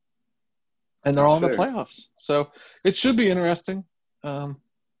 And they're all in the playoffs. So it should be interesting.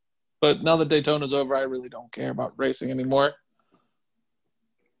 But now that Daytona's over, I really don't care about racing anymore.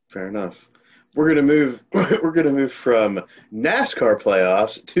 Fair enough. We're gonna move. We're gonna move from NASCAR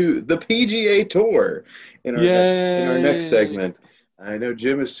playoffs to the PGA Tour in our next segment. I know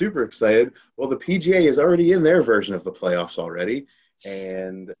Jim is super excited. Well, the PGA is already in their version of the playoffs already,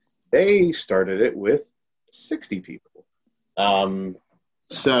 and they started it with 60 people.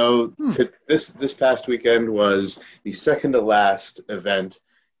 This past weekend was the second to last event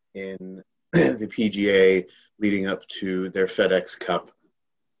in the PGA leading up to their FedEx Cup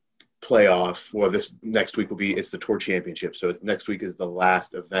playoff. Well, this next week it's the Tour Championship. So next week is the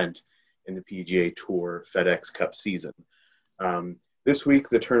last event in the PGA Tour FedEx Cup season. This week,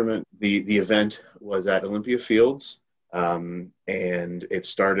 the tournament, the event was at Olympia Fields, and it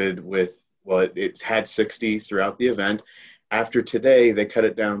started with, it had 60 throughout the event. After today, they cut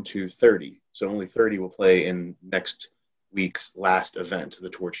it down to 30. So only 30 will play in next week's last event, the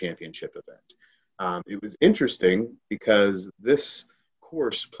Tour Championship event. It was interesting because this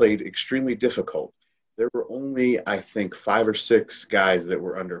course played extremely difficult. There were only, I think, 5 or 6 guys that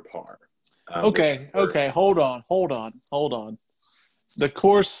were under par. Okay, hold on. The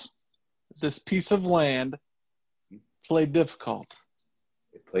course, this piece of land, played difficult.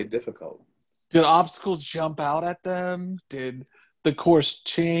 It played difficult. Did obstacles jump out at them? Did the course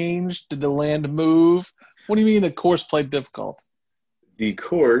change? Did the land move? What do you mean the course played difficult? The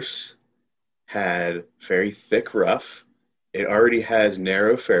course had very thick rough. It already has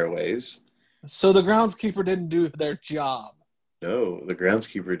narrow fairways. So the groundskeeper didn't do their job. No, the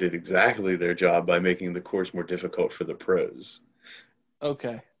groundskeeper did exactly their job by making the course more difficult for the pros.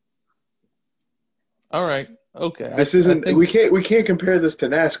 Okay. All right. Okay. We can't compare this to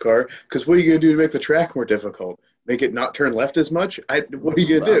NASCAR, because what are you going to do to make the track more difficult? Make it not turn left as much? What are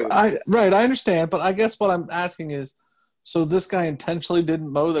you going to do? I understand, but I guess what I'm asking is, so this guy intentionally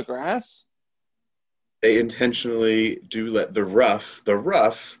didn't mow the grass? They intentionally do let the rough, the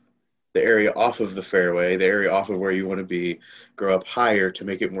area off of the fairway, the area off of where you want to be, grow up higher to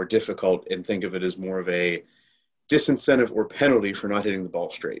make it more difficult, and think of it as more of a disincentive or penalty for not hitting the ball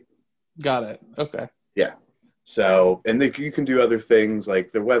straight. Got it. Okay. Yeah. So, and you can do other things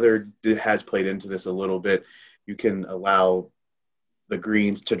like the weather has played into this a little bit. You can allow the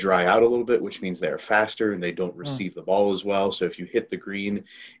greens to dry out a little bit, which means they're faster and they don't Mm. receive the ball as well. So if you hit the green,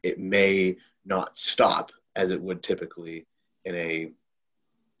 it may not stop as it would typically in a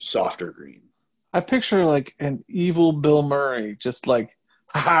softer green. I picture like an evil Bill Murray, just like,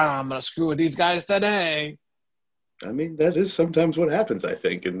 ha, I'm gonna screw with these guys today. I mean, that is sometimes what happens, I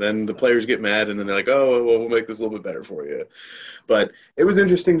think. And then the players get mad and then they're like, oh, well, we'll make this a little bit better for you. But it was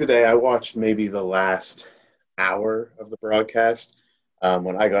interesting today. I watched maybe the last hour of the broadcast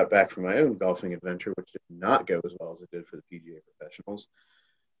when I got back from my own golfing adventure, which did not go as well as it did for the PGA professionals.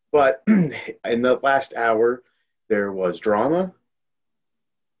 But in the last hour, there was drama.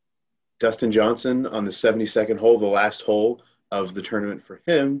 Dustin Johnson on the 72nd hole, the last hole of the tournament for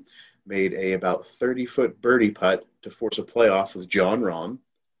him, made a about 30-foot birdie putt to force a playoff with Jon Rahm.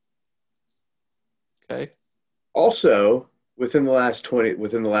 Okay. Also, within the last 20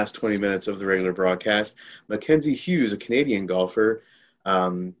 minutes of the regular broadcast, Mackenzie Hughes, a Canadian golfer,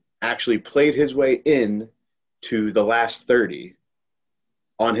 actually played his way in to the last 30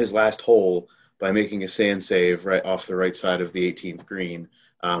 on his last hole by making a sand save right off the right side of the 18th green,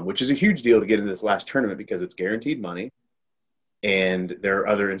 which is a huge deal to get into this last tournament because it's guaranteed money. And there are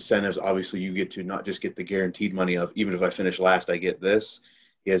other incentives. Obviously, you get to not just get the guaranteed money of, even if I finish last, I get this.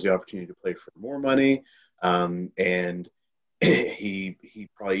 He has the opportunity to play for more money. And he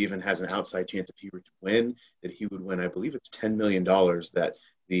probably even has an outside chance if he were to win, that he would win, I believe it's $10 million that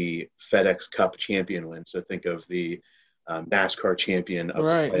the FedEx Cup champion wins. So think of the NASCAR champion of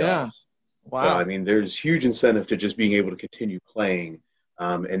Right. the Yeah. playoffs. So, I Wow. mean, there's huge incentive to just being able to continue playing.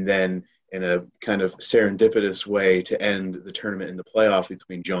 And then in a kind of serendipitous way to end the tournament in the playoff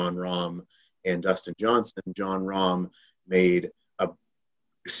between Jon Rahm and Dustin Johnson. Jon Rahm made a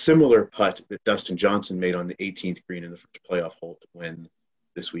similar putt that Dustin Johnson made on the 18th green in the first playoff hole to win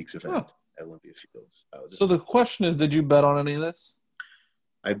this week's event Huh. at Olympia Fields. So the question is, did you bet on any of this?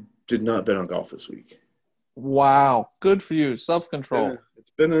 I did not bet on golf this week. Wow. Good for you. Self-control.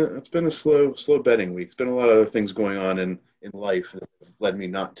 It's been a slow betting week. It's been a lot of other things going on in life that have led me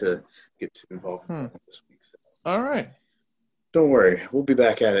not to get too involved in betting this week. So All right. don't worry, we'll be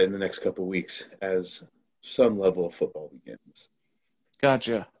back at it in the next couple of weeks as some level of football begins.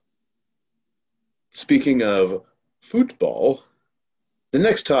 Gotcha. Speaking of football, the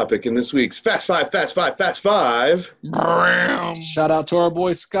next topic in this week's Fast Five, Fast Five, Fast Five. Shout out to our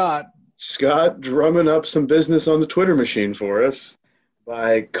boy Scott. Scott drumming up some business on the Twitter machine for us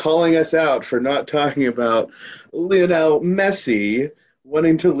by calling us out for not talking about Lionel Messi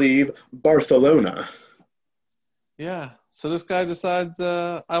wanting to leave Barcelona. Yeah. So this guy decides,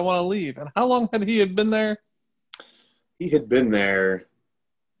 I want to leave. And how long had he been there? He had been there,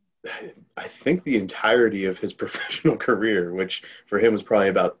 I think, the entirety of his professional career, which for him was probably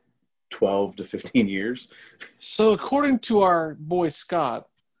about 12 to 15 years. So according to our boy Scott,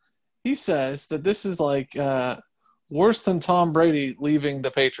 he says that this is like worse than Tom Brady leaving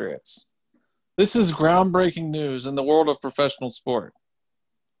the Patriots. This is groundbreaking news in the world of professional sport.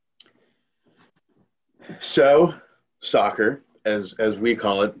 So, soccer, as we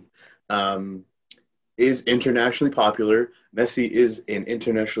call it, is internationally popular. Messi is an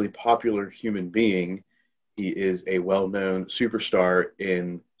internationally popular human being. He is a well-known superstar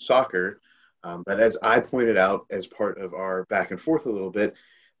in soccer. But as I pointed out as part of our back and forth a little bit,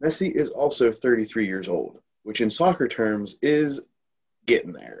 Messi is also 33 years old, which in soccer terms is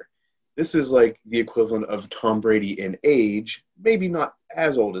getting there. This is like the equivalent of Tom Brady in age, maybe not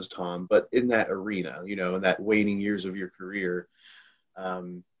as old as Tom, but in that arena, in that waning years of your career.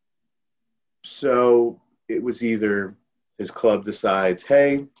 So it was either his club decides,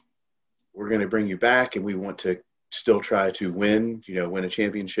 hey, we're going to bring you back and we want to still try to win, win a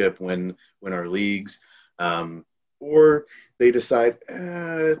championship, win our leagues. Or they decide,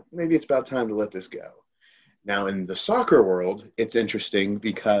 maybe it's about time to let this go. Now, in the soccer world, it's interesting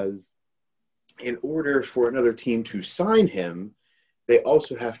because in order for another team to sign him, they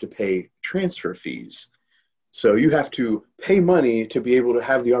also have to pay transfer fees. So you have to pay money to be able to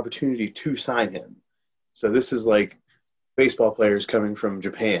have the opportunity to sign him. So this is like baseball players coming from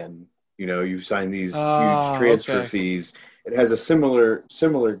Japan. You sign these huge transfer fees. It has a similar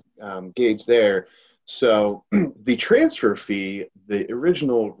gauge there. So the transfer fee, the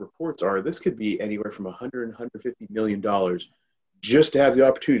original reports are this could be anywhere from $150 million just to have the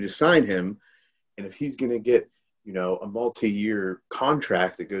opportunity to sign him. And if he's going to get, a multi-year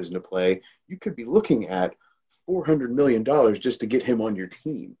contract that goes into play, you could be looking at $400 million just to get him on your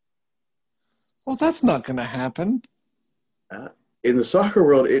team. Well, that's not going to happen. in the soccer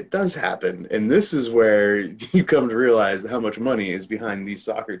world, it does happen. And this is where you come to realize how much money is behind these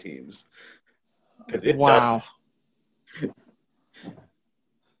soccer teams. Because it does. Wow.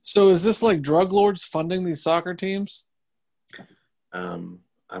 So is this like drug lords funding these soccer teams?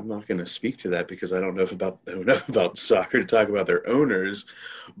 I'm not going to speak to that because I don't know enough about soccer to talk about their owners,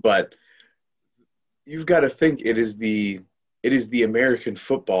 but you've got to think it is the American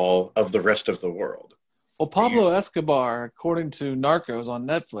football of the rest of the world. Well, Pablo Escobar, according to Narcos on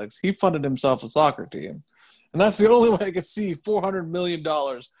Netflix, he funded himself a soccer team, and that's the only way I could see $400 million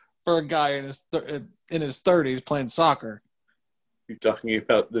for a guy in his 30s playing soccer. You're talking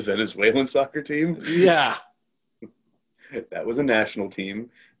about the Venezuelan soccer team? Yeah. That was a national team.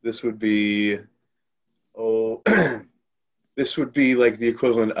 This would be, this would be like the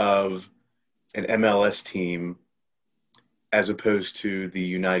equivalent of an MLS team as opposed to the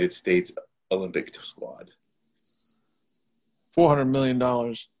United States Olympic squad. $400 million.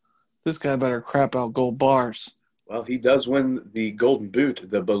 This guy better crap out gold bars. Well, he does win the Golden Boot,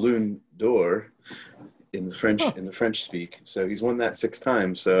 the Ballon d'Or, in the French speak. So he's won that 6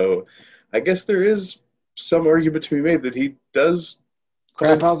 times. So I guess there is some argument to be made that he does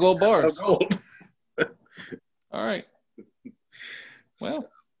crap out gold bars. Gold. All right. Well,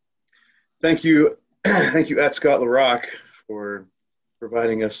 thank you at Scott LaRock for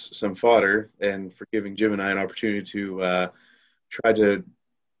providing us some fodder and for giving Jim and I an opportunity to try to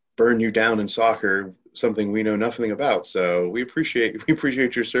burn you down in soccer, something we know nothing about. So we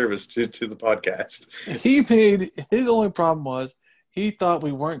appreciate your service to the podcast. His only problem was he thought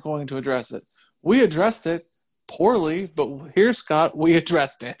we weren't going to address it. We addressed it poorly, but here, Scott, we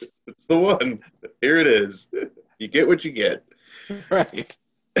addressed it. It's the one. Here it is. You get what you get. Right.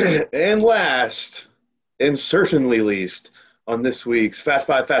 And last, and certainly least, on this week's Fast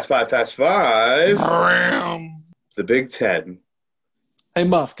Five, the Big Ten. Hey,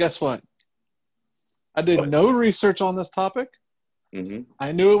 Muff, guess what? I did no research on this topic. Mm-hmm.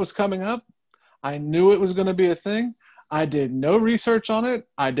 I knew it was coming up. I knew it was going to be a thing. I did no research on it.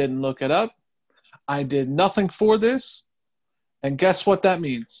 I didn't look it up. I did nothing for this. And guess what that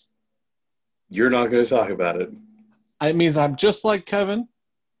means? You're not going to talk about it. It means I'm just like Kevin,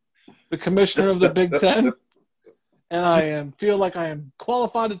 the commissioner of the Big Ten, and feel like I am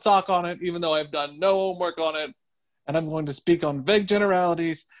qualified to talk on it, even though I've done no homework on it. And I'm going to speak on vague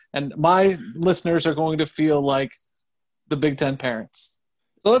generalities, and my listeners are going to feel like the Big Ten parents.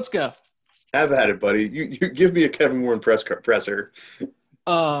 So let's go. Have at it, buddy. You give me a Kevin Warren presser.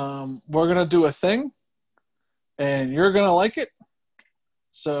 We're going to do a thing, and you're going to like it.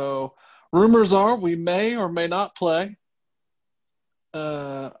 So rumors are we may or may not play.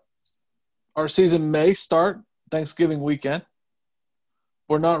 Our season may start Thanksgiving weekend.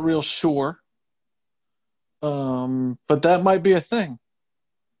 We're not real sure. But that might be a thing.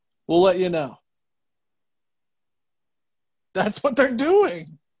 We'll let you know. That's what they're doing.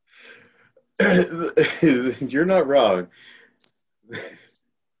 You're not wrong.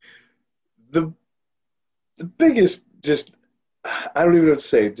 The biggest, just, I don't even know what to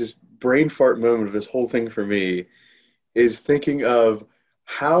say, just brain fart moment of this whole thing for me is thinking of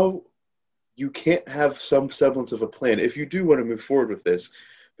how you can't have some semblance of a plan if you do want to move forward with this.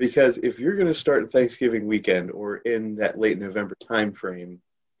 Because if you're going to start in Thanksgiving weekend or in that late November time frame,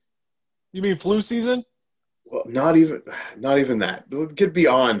 you mean flu season? Well, not even that. Get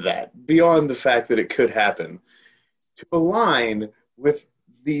beyond that, beyond the fact that it could happen. To align with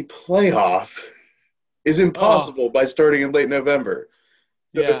the playoff is impossible by starting in late November.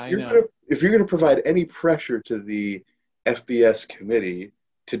 So yeah, if you're going to provide any pressure to the FBS committee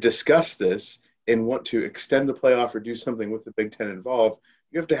to discuss this and want to extend the playoff or do something with the Big Ten involved,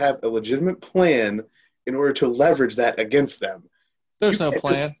 you have to have a legitimate plan in order to leverage that against them. There's no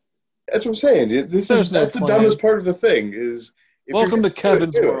plan. That's what I'm saying. That's the dumbest part of the thing. Is welcome to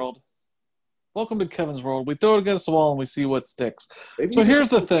Kevin's world. Welcome to Kevin's world. We throw it against the wall and we see what sticks. So here's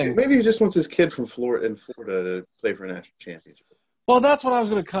the thing. Maybe he just wants his kid from Florida to play for a national championship. Well, that's what I was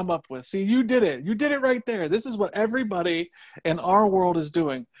going to come up with. See, you did it. You did it right there. This is what everybody in our world is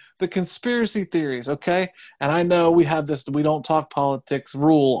doing. The conspiracy theories, okay? And I know we have this we don't talk politics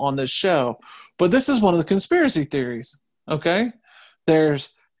rule on this show, but this is one of the conspiracy theories, okay? There's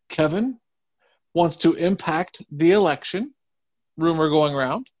Kevin wants to impact the election, rumor going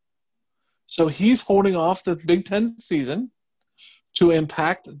around. So he's holding off the Big Ten season to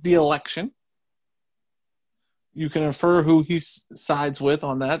impact the election. You can infer who he sides with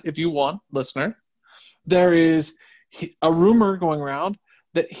on that if you want, listener. There is a rumor going around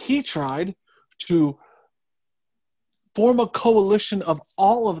that he tried to form a coalition of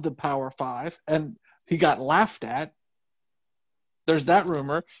all of the Power Five, and he got laughed at. There's that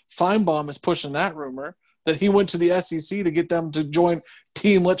rumor. Feinbaum is pushing that rumor that he went to the SEC to get them to join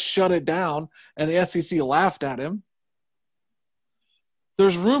Team Let's Shut It Down, and the SEC laughed at him.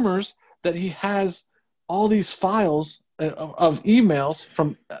 There's rumors that he has all these files of emails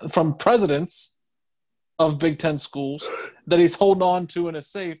from presidents of Big Ten schools that he's holding on to in a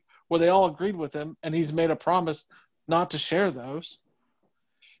safe where they all agreed with him, and he's made a promise not to share those.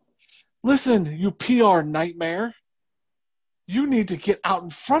 Listen, you PR nightmare. You need to get out in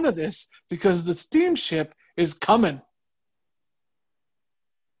front of this because the steamship is coming.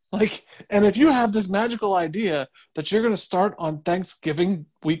 And if you have this magical idea that you're going to start on Thanksgiving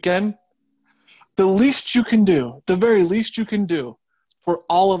weekend, the least you can do, the very least you can do for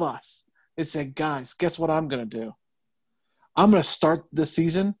all of us is say, guys, guess what I'm going to do? I'm going to start the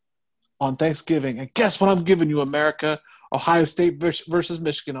season on Thanksgiving. And guess what I'm giving you, America? Ohio State versus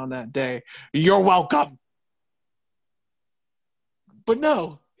Michigan on that day. You're welcome. But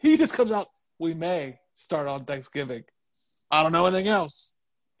no, he just comes out, we may start on Thanksgiving. I don't know anything else,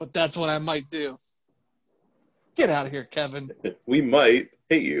 but that's what I might do. Get out of here, Kevin. We might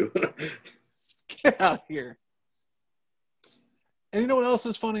hate you. Get out of here. And you know what else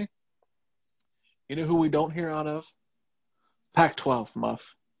is funny? You know who we don't hear out of? Pac-12,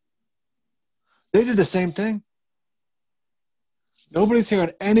 Muff. They did the same thing. Nobody's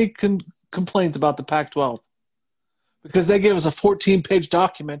hearing any complaints about the Pac-12 because they gave us a 14-page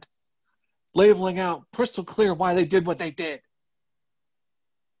document labeling out crystal clear why they did what they did.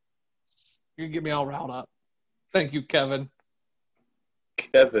 You can get me all riled up. Thank you, Kevin.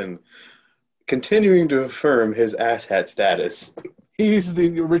 Kevin, continuing to affirm his asshat status. He's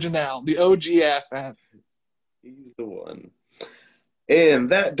the original, the OG asshat. He's the one. And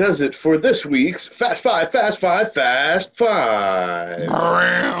that does it for this week's Fast Five, Fast Five, Fast Five.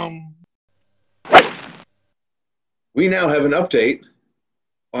 We now have an update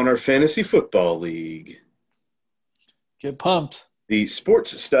on our Fantasy Football League. Get pumped. The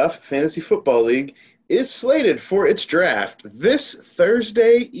Sports Stuff Fantasy Football League is slated for its draft this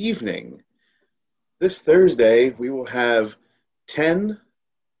Thursday evening. This Thursday, we will have 10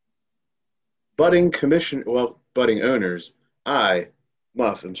 budding owners. I,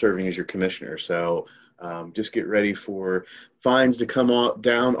 Muff, am serving as your commissioner, so just get ready for fines to come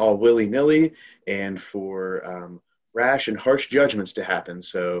down all willy-nilly and for rash and harsh judgments to happen.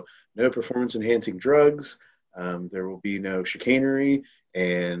 So no performance-enhancing drugs, there will be no chicanery,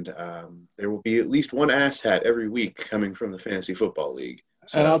 and there will be at least one asshat every week coming from the Fantasy Football League.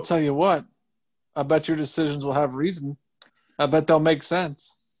 So, and I'll tell you what, I bet your decisions will have reason. I bet they'll make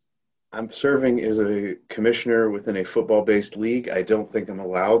sense. I'm serving as a commissioner within a football-based league. I don't think I'm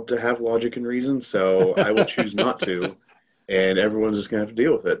allowed to have logic and reason, so I will choose not to, and everyone's just going to have to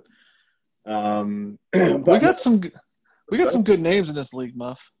deal with it. We got some good names in this league,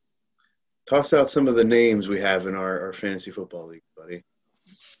 Muff. Toss out some of the names we have in our fantasy football league, buddy.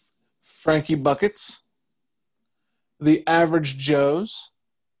 Frankie Buckets, The Average Joes,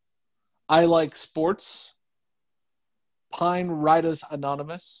 I Like Sports, Pine Riders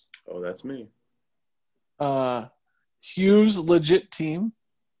Anonymous. Oh, that's me. Hughes Legit Team,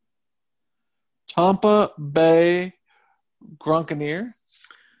 Tampa Bay Gronkaneer.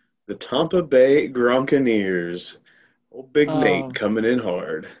 The Tampa Bay Gronkaneers. Old Big Nate coming in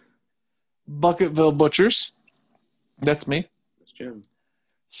hard. Bucketville Butchers. That's me. That's Jim.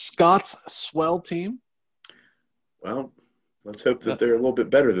 Scott's Swell Team. Well, let's hope that they're a little bit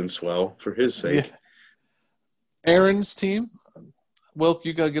better than Swell for his sake. Yeah. Aaron's team. Wilk,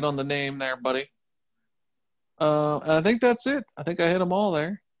 you got to get on the name there, buddy. And I think that's it. I think I hit them all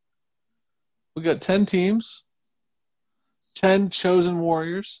there. We got 10 teams, 10 chosen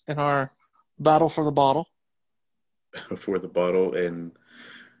warriors in our battle for the bottle. For the bottle, and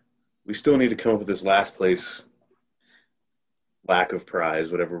we still need to come up with this last place lack of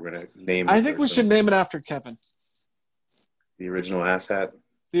prize, whatever we're going to name it. I think we should name it after Kevin. The original asshat?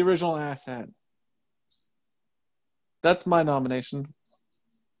 The original asshat. That's my nomination.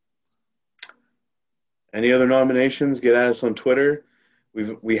 Any other nominations? Get at us on Twitter.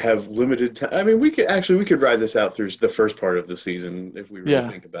 We have limited time. I mean, we could ride this out through the first part of the season if we really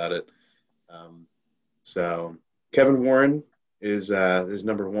think about it. So Kevin Warren is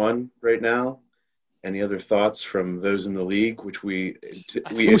number one right now. Any other thoughts from those in the league? Which we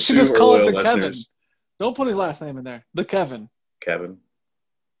should just call it the Kevin. Don't put his last name in there. The Kevin. Kevin.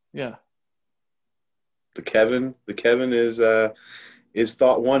 Yeah. The Kevin is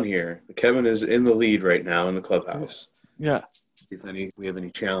thought one here. The Kevin is in the lead right now in the clubhouse. Yeah. If we have any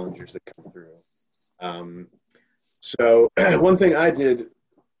challengers that come through. So one thing I did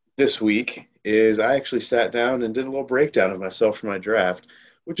this week is I actually sat down and did a little breakdown of myself for my draft,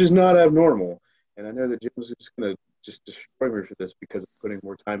 which is not abnormal. And I know that Jim's just going to just destroy me for this because I'm putting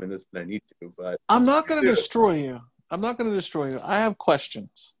more time in this than I need to. But I'm not going to destroy you. I'm not going to destroy you. I have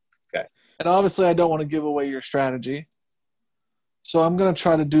questions. Okay. And obviously, I don't want to give away your strategy. So I'm going to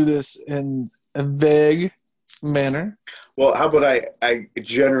try to do this in a vague manner. Well, how about I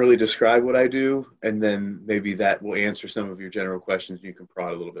generally describe what I do, and then maybe that will answer some of your general questions and you can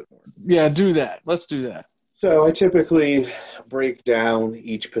prod a little bit more. Yeah, do that. Let's do that. So I typically break down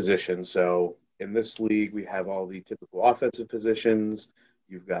each position. So in this league, we have all the typical offensive positions.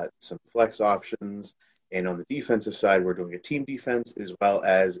 You've got some flex options. And on the defensive side, we're doing a team defense as well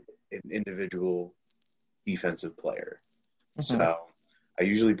as an individual defensive player. Mm-hmm. So I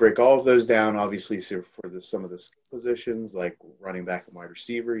usually break all of those down. Obviously, so for some of the skill positions, like running back and wide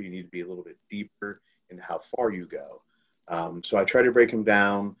receiver, you need to be a little bit deeper in how far you go. So I try to break them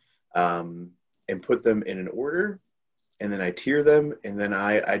down and put them in an order, and then I tier them, and then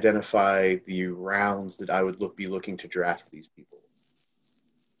I identify the rounds that I would be looking to draft these people.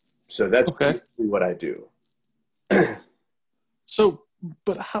 So that's basically what I do. So,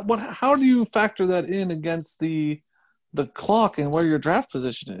 but how do you factor that in against the clock and where your draft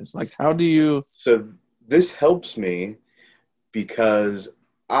position is? Like, how do you? So this helps me because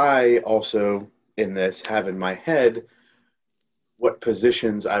I also, in this, have in my head what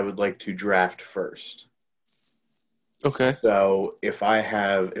positions I would like to draft first. Okay. So if I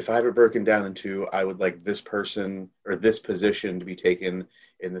have it broken down into, I would like this person or this position to be taken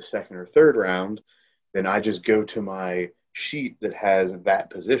in the second or third round, then I just go to my sheet that has that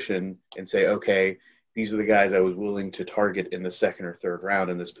position and say, okay, these are the guys I was willing to target in the second or third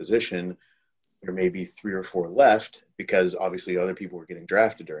round in this position. There may be 3 or 4 left because obviously other people were getting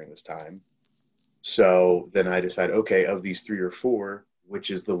drafted during this time. So then I decide, okay, of these 3 or 4,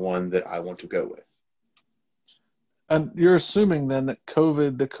 which is the one that I want to go with. And you're assuming then that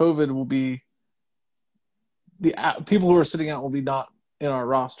the COVID will be the people who are sitting out will be not in our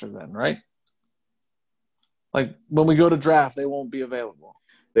roster then, right? Like when we go to draft, they won't be available.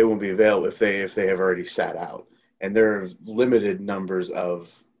 They won't be available if they have already sat out. And there are limited numbers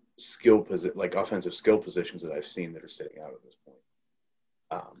of offensive skill positions that I've seen that are sitting out at this point.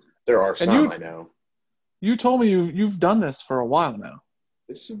 There are some I know. You told me you've done this for a while now.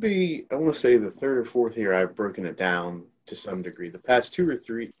 This would be, I want to say, the 3rd or 4th year I've broken it down to some degree. The past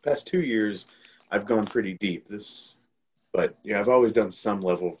 2 years, I've gone pretty deep. But I've always done some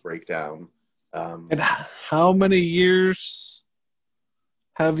level of breakdown. And how many years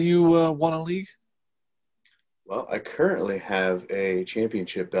have you won a league? Well, I currently have a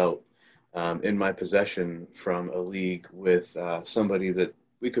championship belt in my possession from a league with somebody that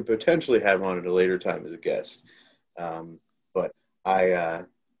we could potentially have on at a later time as a guest. But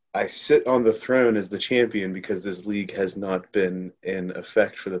I sit on the throne as the champion because this league has not been in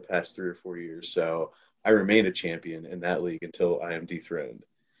effect for the past 3 or 4 years. So I remain a champion in that league until I am dethroned.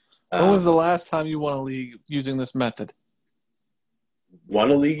 When was the last time you won a league using this method?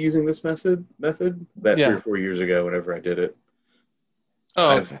 Won a league using this method? That 3 or 4 years ago whenever I did it.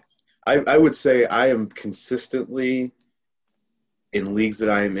 Oh, okay. I would say I am consistently in leagues that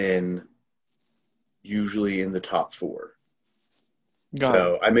I am in, usually in the top 4.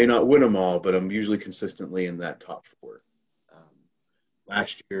 So I may not win them all, but I'm usually consistently in that top 4.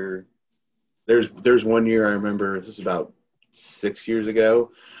 Last year, there's one year I remember, this is about 6 years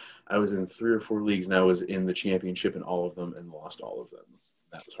ago, I was in 3 or 4 leagues and I was in the championship in all of them and lost all of them.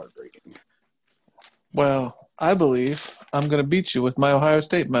 That was heartbreaking. Well, I believe I'm going to beat you with my Ohio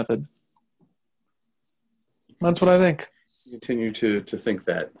State method. That's what I think. Continue to think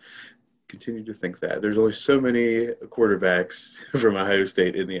that. Continue to think that. There's only so many quarterbacks from Ohio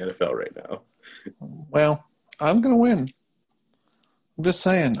State in the NFL right now. Well, I'm going to win. I'm just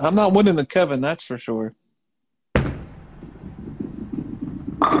saying. I'm not winning the Kevin, that's for sure.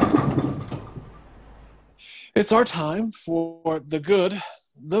 It's our time for the good,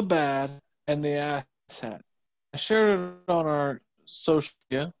 the bad, and the asshat. I shared it on our social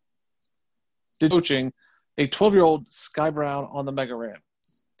media. Coaching a 12-year-old Sky Brown on the mega ramp.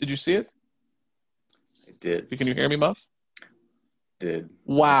 Did you see it? I did. Can you hear me, Muff? Did.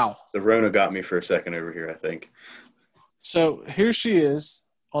 Wow. The Rona got me for a second over here, I think. So here she is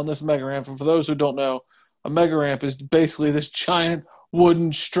on this mega ramp. And for those who don't know, a mega ramp is basically this giant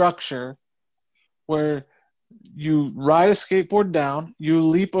wooden structure where you ride a skateboard down, you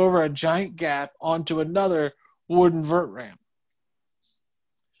leap over a giant gap onto another wooden vert ramp.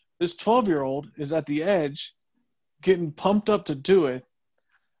 This 12-year-old is at the edge getting pumped up to do it.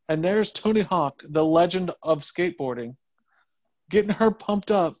 And there's Tony Hawk, the legend of skateboarding, getting her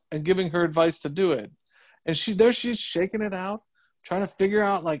pumped up and giving her advice to do it. And she's shaking it out, trying to figure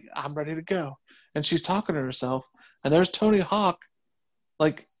out, like, I'm ready to go. And she's talking to herself. And there's Tony Hawk,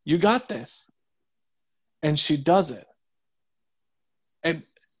 like, you got this. And she does it. And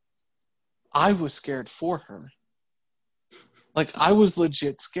I was scared for her. Like, I was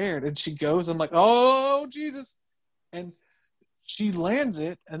legit scared. And she goes, I'm like, oh, Jesus. And she lands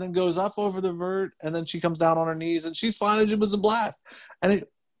it and then goes up over the vert. And then she comes down on her knees. And she's fine. And it was a blast. And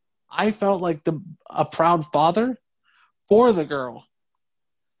I felt like a proud father for the girl.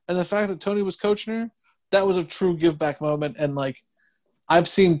 And the fact that Tony was coaching her, that was a true give back moment. And like, I've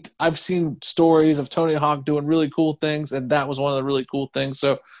seen stories of Tony Hawk doing really cool things, and that was one of the really cool things.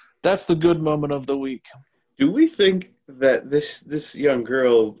 So that's the good moment of the week. Do we think that this young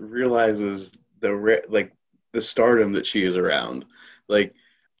girl realizes the stardom that she is around? Like,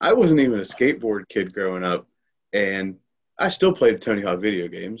 I wasn't even a skateboard kid growing up, and I still played Tony Hawk video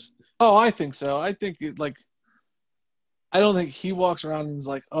games. Oh, I think so. I think I don't think he walks around and is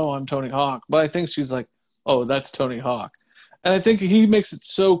like, oh, I'm Tony Hawk. But I think she's like, oh, that's Tony Hawk. And I think he makes it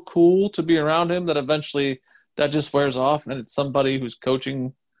so cool to be around him that eventually that just wears off, and it's somebody who's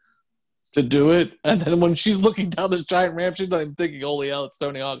coaching to do it. And then when she's looking down this giant ramp, she's not even thinking, holy hell, it's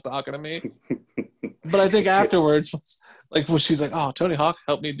Tony Hawk talking to me. But I think afterwards, like, when she's like, oh, Tony Hawk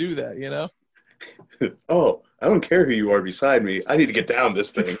helped me do that, you know? Oh, I don't care who you are beside me. I need to get down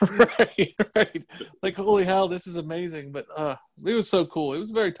this thing. Right. Like, holy hell, this is amazing. But it was so cool. It was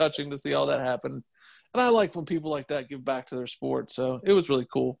very touching to see all that happen. And I like when people like that give back to their sport. So it was really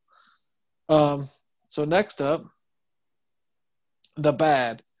cool. So next up, the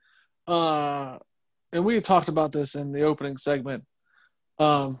bad. And we had talked about this in the opening segment.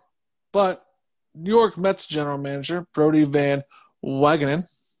 But New York Mets general manager, Brodie Van Wagenen,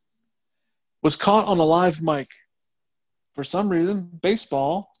 was caught on a live mic. For some reason,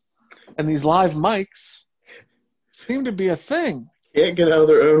 baseball and these live mics seem to be a thing. Can't get out of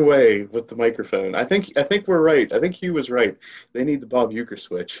their own way with the microphone. I think we're right. I think he was right. They need the Bob Uecker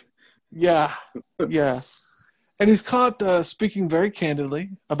switch. Yeah. And he's caught speaking very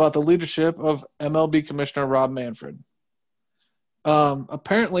candidly about the leadership of MLB Commissioner Rob Manfred.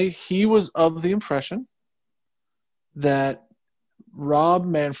 Apparently, he was of the impression that Rob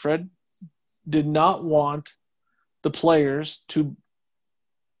Manfred did not want the players to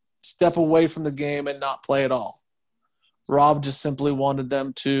step away from the game and not play at all. Rob just simply wanted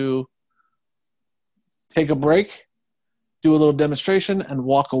them to take a break, do a little demonstration, and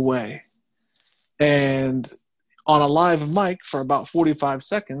walk away. And on a live mic for about 45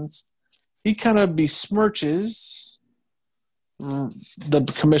 seconds, he kind of besmirches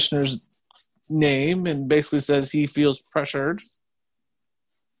the commissioner's name and basically says he feels pressured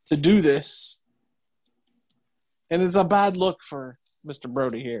to do this. And it's a bad look for Mr.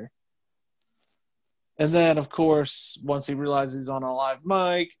 Brodie here. And then, of course, once he realizes he's on a live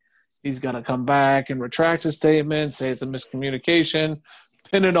mic, he's going to come back and retract his statement, say it's a miscommunication,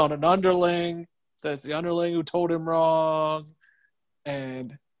 pin it on an underling. That's the underling who told him wrong.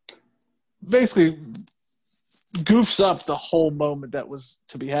 And basically goofs up the whole moment that was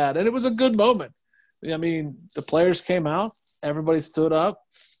to be had. And it was a good moment. I mean, the players came out. Everybody stood up.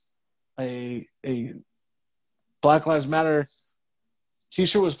 A Black Lives Matter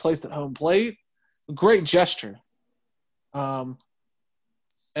T-shirt was placed at home plate. Great gesture. And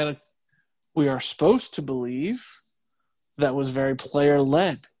we are supposed to believe that was very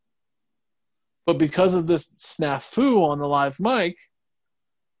player-led. But because of this snafu on the live mic,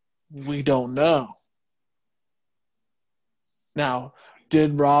 we don't know. Now,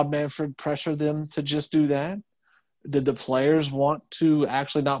 did Rob Manfred pressure them to just do that? Did the players want to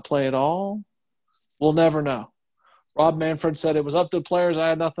actually not play at all? We'll never know. Rob Manfred said it was up to the players. I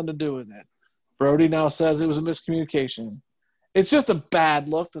had nothing to do with it. Brodie now says it was a miscommunication. It's just a bad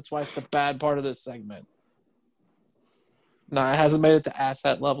look. That's why it's the bad part of this segment. Now, it hasn't made it to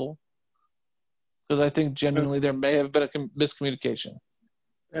asshat level because I think genuinely there may have been a miscommunication.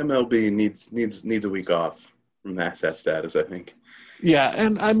 MLB needs a week off from asshat status, I think. Yeah,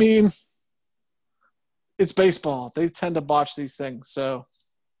 and I mean, it's baseball. They tend to botch these things, so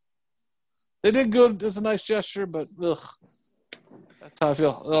they did good. It was a nice gesture, but ugh, that's how I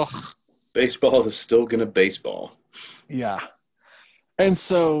feel. Ugh. Baseball is still going to baseball. Yeah. And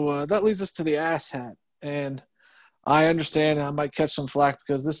so that leads us to the asshat. And I understand I might catch some flack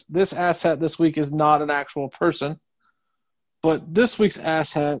because this asshat this week is not an actual person. But this week's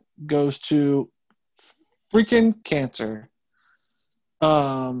asshat goes to freaking cancer.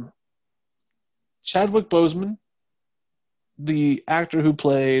 Chadwick Boseman, the actor who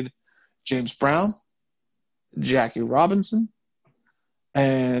played James Brown, Jackie Robinson,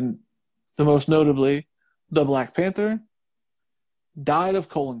 And the most notably, the Black Panther died of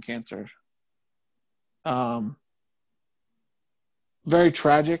colon cancer. Very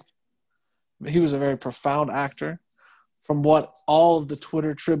tragic. He was a very profound actor. From what all of the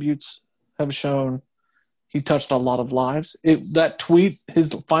Twitter tributes have shown, he touched a lot of lives. That tweet,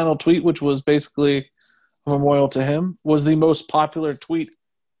 his final tweet, which was basically a memorial to him, was the most popular tweet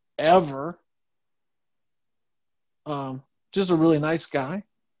ever. Just a really nice guy.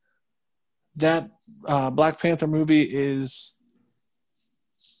 That Black Panther movie is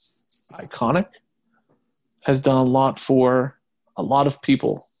iconic. Has done a lot for a lot of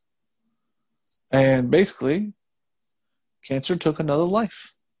people. And basically, cancer took another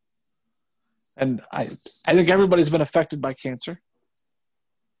life. And I think everybody's been affected by cancer.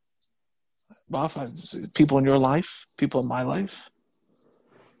 Buff, people in your life, people in my life.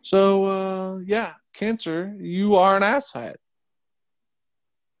 So, cancer, you are an asshat.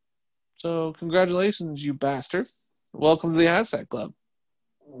 So, congratulations, you bastard. Welcome to the Asshat Club.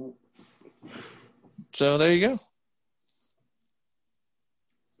 So, there you go.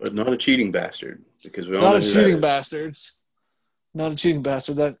 But not a cheating bastard, because we all Not know a who cheating that is. bastard. Not a cheating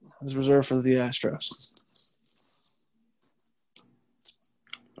bastard. That is reserved for the Astros.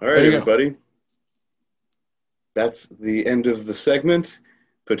 All right, There you go. everybody. That's the end of the segment.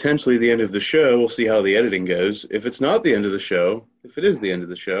 Potentially the end of the show. We'll see how the editing goes. If it's not the end of the show, if it is the end of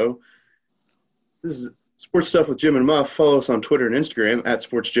the show, this is Sports Stuff with Jim and Muff. Follow us on Twitter and Instagram at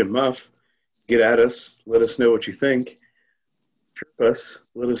SportsJimMuff. Get at us. Let us know what you think. Trip us.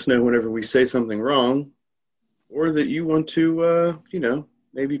 Let us know whenever we say something wrong, or that you want to,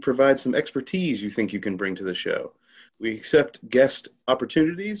 maybe provide some expertise you think you can bring to the show. We accept guest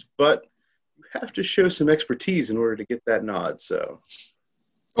opportunities, but you have to show some expertise in order to get that nod. So,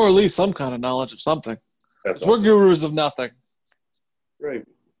 Or at least some kind of knowledge of something. that's We're awesome. gurus of nothing. Right.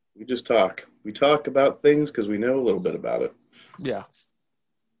 We just talk. We talk about things because we know a little bit about it. Yeah.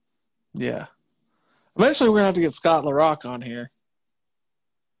 Yeah. Eventually, we're going to have to get Scott LaRock on here.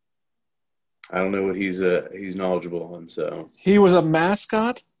 I don't know what he's knowledgeable on, so He was a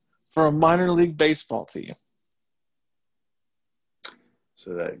mascot for a minor league baseball team.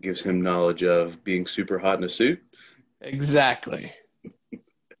 that gives him knowledge of being super hot in a suit. Exactly.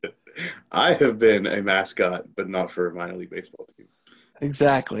 I have been a mascot, but not for a minor league baseball team.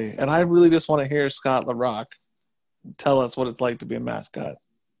 Exactly. And I really just want to hear Scott LaRock tell us what it's like to be a mascot.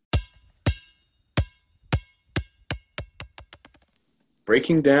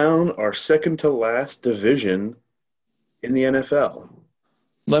 Breaking down our second to last division in the NFL.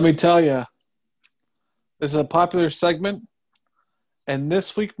 Let me tell you, this is a popular segment. And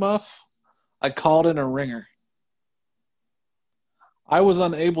this week, Muff, I called in a ringer. I was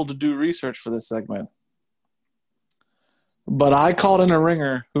unable to do research for this segment. But I called in a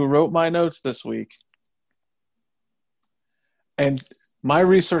ringer who wrote my notes this week. And my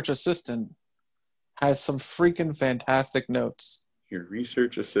research assistant has some freaking fantastic notes. Your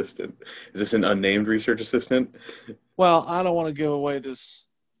research assistant. Is this an unnamed research assistant? Well, I don't want to give away this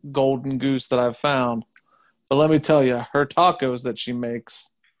golden goose that I've found. But let me tell you, her tacos that she makes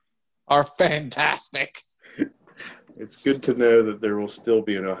are fantastic. It's good to know that there will still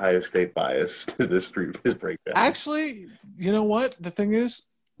be an Ohio State bias to this breakdown. Actually, you know what? The thing is,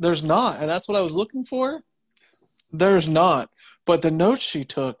 there's not. And that's what I was looking for. There's not. But the notes she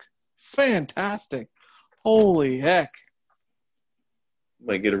took, fantastic. Holy heck.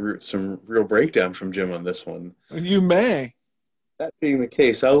 Might get some real breakdown from Jim on this one. You may. That being the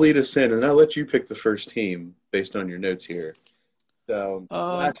case, I'll lead us in, and I'll let you pick the first team based on your notes here. So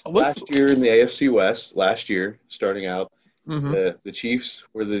last year in the AFC West, starting out, the Chiefs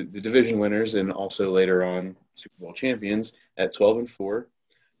were the division winners and also later on Super Bowl champions at 12-4.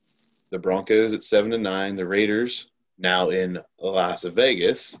 The Broncos at 7-9. The Raiders, now in Las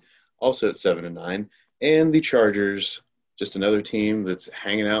Vegas, also at 7-9. And the Chargers, just another team that's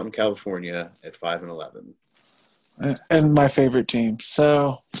hanging out in California at 5-11. And my favorite team.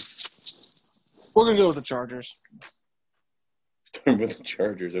 So we're going to go with the Chargers. With the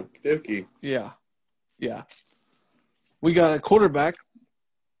Chargers, okie dokie. Yeah. Yeah. We got a quarterback,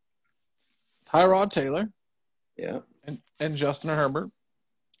 Tyrod Taylor. Yeah. And Justin Herbert.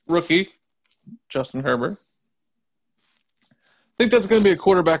 Rookie, Justin Herbert. I think that's going to be a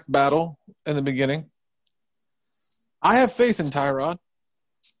quarterback battle in the beginning. I have faith in Tyrod.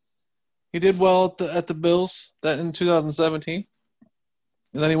 He did well at the Bills that in 2017.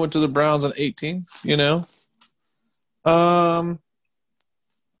 And then he went to the Browns in 18,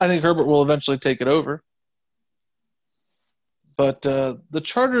 I think Herbert will eventually take it over. But the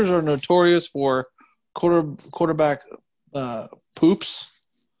Chargers are notorious for quarterback poops.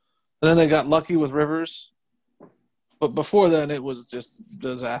 And then they got lucky with Rivers. But before then, it was just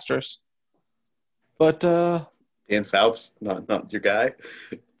disastrous. But Dan Fouts, not your guy.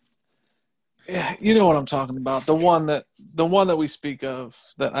 yeah, you know what I'm talking about. The one that we speak of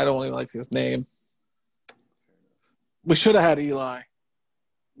that I don't even like his name. We should have had Eli.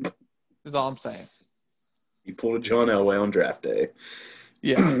 Is all I'm saying. He pulled a John Elway on draft day.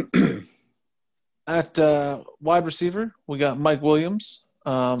 Yeah. At wide receiver, we got Mike Williams.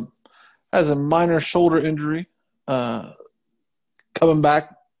 Has a minor shoulder injury. Coming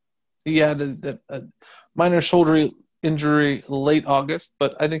back, he had a minor shoulder injury late August,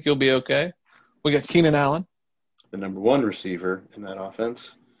 but I think he'll be okay. We got Keenan Allen, The number one receiver in that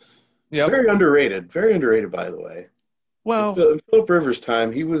offense. Yep. Very underrated. Very underrated, by the way. Well, In Philip Rivers'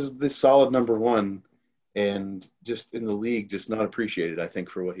 time, he was the solid number one, and just in the league, just not appreciated, I think,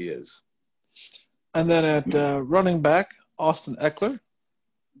 for what he is. and then at running back, Austin Eckler,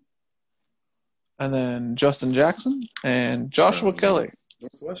 and then Justin Jackson and Joshua Kelly.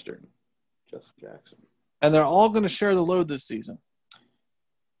 Northwestern, Justin Jackson. And they're all going to share the load this season.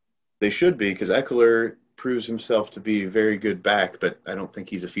 They should be, because Eckler proves himself to be a very good back, but I don't think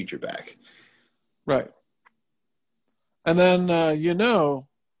he's a feature back. Right. And then you know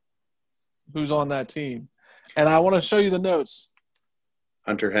who's on that team. And I want to show you the notes.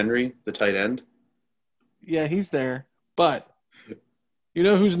 Hunter Henry, the tight end. Yeah, he's there. But you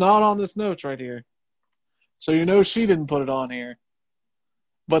know who's not on this notes right here? So you know she didn't put it on here.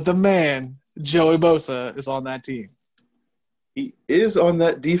 But the man, Joey Bosa, is on that team. He is on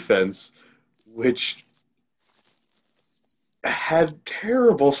that defense, which had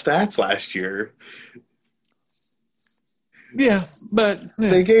terrible stats last year. Yeah, but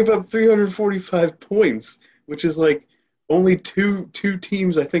They gave up 345 points, which is like only two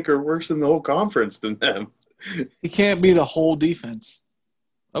teams I think are worse in the whole conference than them. he can't be the whole defense.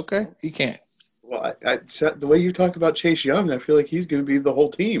 Okay, he can't. Well, the way you talk about Chase Young, I feel like he's going to be the whole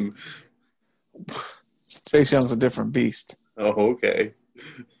team. Chase Young's a different beast. Oh, okay.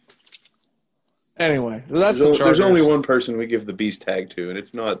 Anyway, that's the Chargers. There's only one person we give the beast tag to, and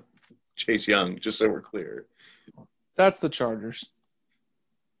it's not Chase Young, just so we're clear. That's the Chargers.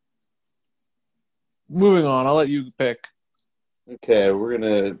 Moving on, I'll let you pick. Okay, we're going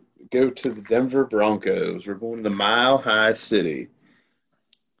to go to the Denver Broncos. We're going to the Mile High City.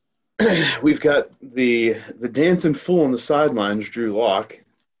 We've got the dancing fool on the sidelines, Drew Lock,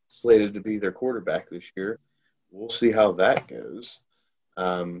 slated to be their quarterback this year. We'll see how that goes.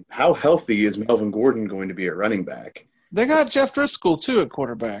 How healthy is Melvin Gordon going to be at running back? They got Jeff Driscoll, too, at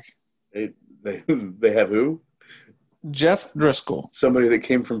quarterback. They have who? Jeff Driscoll. Somebody that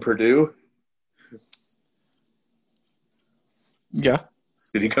came from Purdue? Yeah.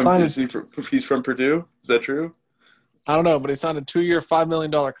 Did he come to see? He's from Purdue? Is that true? I don't know, but he signed a 2-year, $5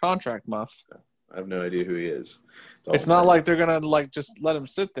 million contract, Muff. I have no idea who he is. It's not like they're going to just let him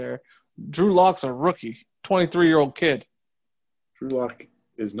sit there. Drew Lock's a rookie, 23-year-old kid. Drew Lock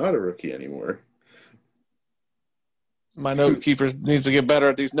is not a rookie anymore. My note keeper needs to get better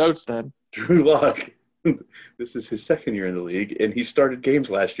at these notes then. Drew Lock, this is his second year in the league, and he started games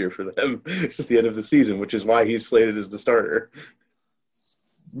last year for them at the end of the season, which is why he's slated as the starter.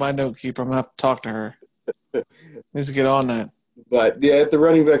 My note keeper, I'm going to have to talk to her. Needs to get on that. But, yeah, at the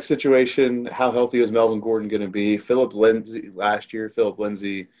running back situation, how healthy is Melvin Gordon going to be? Philip Lindsay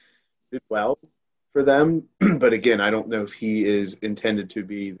did well for them. But, again, I don't know if he is intended to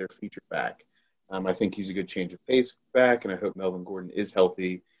be their feature back. I think he's a good change of pace back, and I hope Melvin Gordon is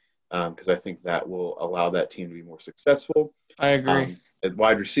healthy because I think that will allow that team to be more successful. I agree. At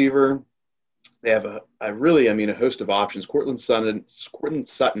wide receiver, they have a host of options. Cortland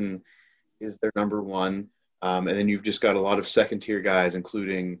Sutton is their number one. And then you've just got a lot of second-tier guys,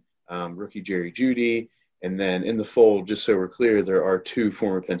 including rookie Jerry Jeudy. And then in the fold, just so we're clear, there are two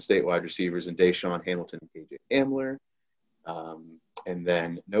former Penn State wide receivers in Deshaun Hamilton and KJ Hamler. And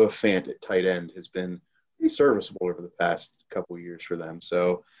then Noah Fant at tight end has been pretty serviceable over the past couple of years for them.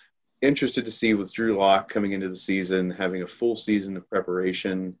 So interested to see with Drew Lock coming into the season, having a full season of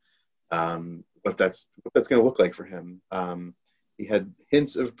preparation, what that's going to look like for him. He had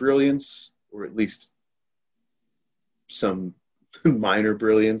hints of brilliance, or at least some minor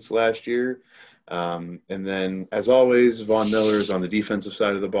brilliance last year. And then, as always, Von Miller is on the defensive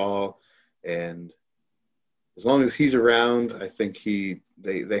side of the ball. And as long as he's around, I think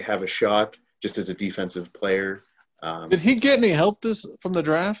they have a shot just as a defensive player. Did he get any help from the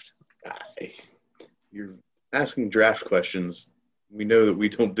draft? You're asking draft questions. We know that we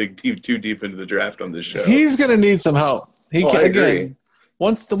don't dig too deep into the draft on this show. He's going to need some help. I agree.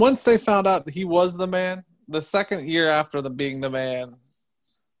 Once they found out that he was the man, the second year after them being the man,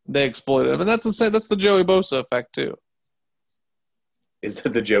 they exploited him, and that's the Joey Bosa effect too. Is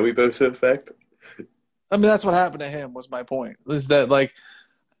that the Joey Bosa effect? I mean, that's what happened to him. Was my point? Is that like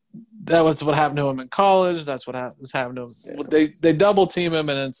that was what happened to him in college? That's what was happened to him. Yeah. They double team him,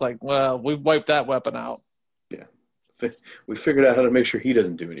 and it's like, well, we've wiped that weapon out. Yeah, we figured out how to make sure he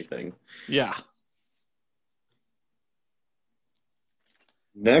doesn't do anything. Yeah.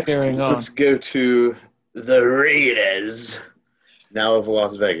 Next, let's go to the Raiders, now of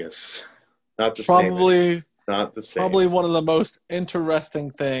Las Vegas. Not the same. Not the same. Probably one of the most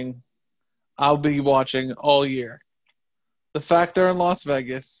interesting thing I'll be watching all year. The fact they're in Las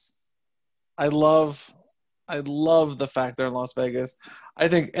Vegas. I love the fact they're in Las Vegas. I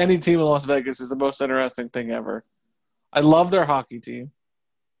think any team in Las Vegas is the most interesting thing ever. I love their hockey team.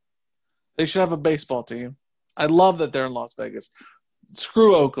 They should have a baseball team. I love that they're in Las Vegas.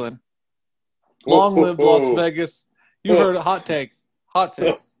 Screw Oakland. Long live Las Vegas. You heard a hot take. Hot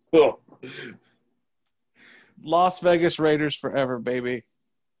take. Las Vegas Raiders forever, baby.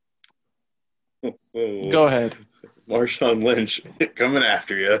 Go ahead. Marshawn Lynch coming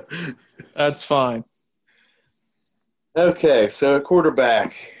after you. That's fine. Okay, so at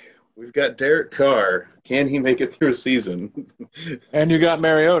quarterback, we've got Derek Carr. Can he make it through a season? And you got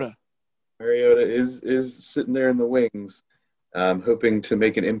Mariota. Mariota is sitting there in the wings, hoping to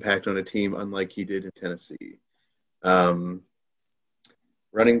make an impact on a team unlike he did in Tennessee.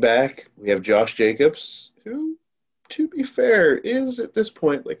 Running back, we have Josh Jacobs, who, to be fair, is at this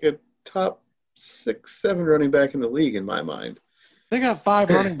point like a top 6-7 running back in the league in my mind. They got 5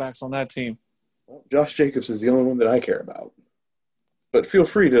 running backs on that team. Well, Josh Jacobs is the only one that I care about. But feel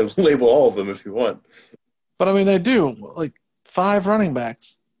free to label all of them if you want. But, I mean, they do. Like, 5 running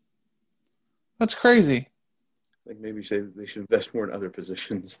backs. That's crazy. Like maybe say that they should invest more in other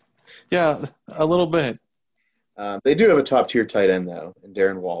positions. Yeah, a little bit. They do have a top-tier tight end, though, in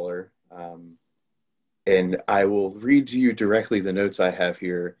Darren Waller. And I will read to you directly the notes I have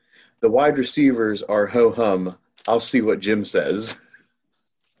here. The wide receivers are ho-hum. I'll see what Jim says.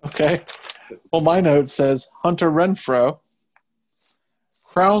 Okay. Well, my note says Hunter Renfrow,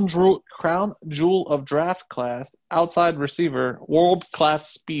 crown jewel of draft class, outside receiver, world-class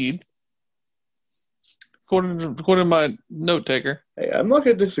speed. According to my note taker. Hey, I'm not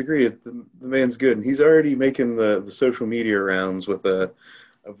going to disagree. The man's good, and he's already making the social media rounds with a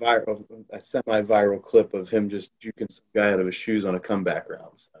semi-viral clip of him just juking some guy out of his shoes on a comeback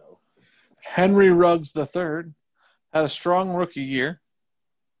route. So. Henry Ruggs III had a strong rookie year.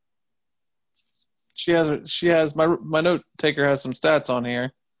 She has my note taker has some stats on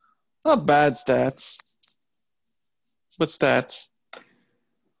here. Not bad stats, but stats.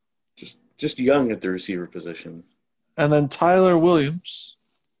 Just young at the receiver position. And then Tyler Williams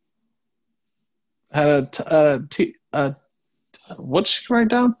had what'd she write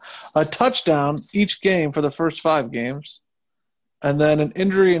down? A touchdown each game for the first 5 games, and then an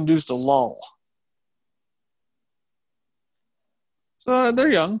injury-induced lull. So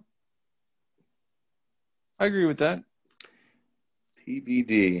they're young. I agree with that.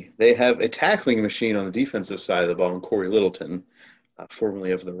 TBD. They have a tackling machine on the defensive side of the ball in Corey Littleton,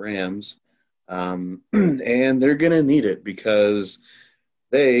 formerly of the Rams. And they're going to need it because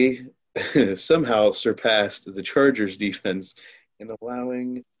they somehow surpassed the Chargers defense in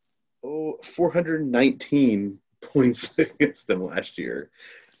allowing 419 points against them last year.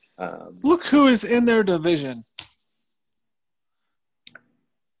 Look who is in their division.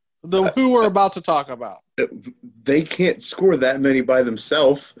 Who we're about to talk about. They can't score that many by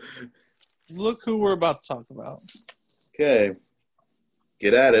themselves. Look who we're about to talk about. Okay.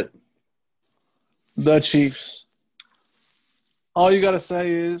 Get at it. The Chiefs. All you got to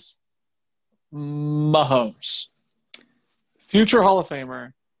say is Mahomes. Future Hall of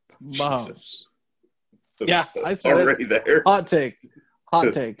Famer, Mahomes. Jesus. Yeah, I said already it. There. Hot take.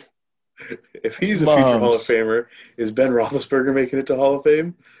 Hot take. If he's a future Hall of Famer, is Ben Roethlisberger making it to Hall of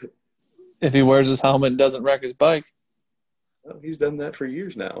Fame? If he wears his helmet and doesn't wreck his bike. Well, he's done that for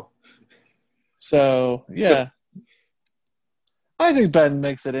years now. So, yeah. I think Ben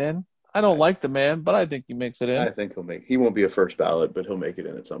makes it in. I don't like the man, but I think he makes it in. I think he won't be a first ballot, but he'll make it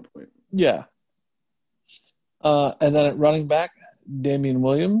in at some point. Yeah. And then at running back, Damian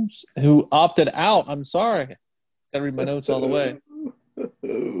Williams, who opted out. I'm sorry. Got to read my notes all the way.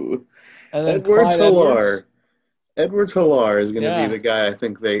 And then Edwards-Helaire. Edwards-Helaire is going to be the guy I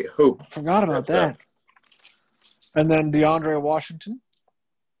think they hope. Forgot about that. And then DeAndre Washington,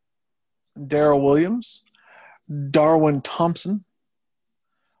 Darrell Williams, Darwin Thompson,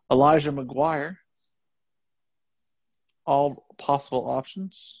 Elijah McGuire, all possible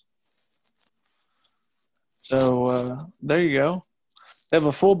options. So there you go. They have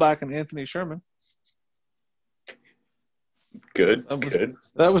a fullback in Anthony Sherman. Good.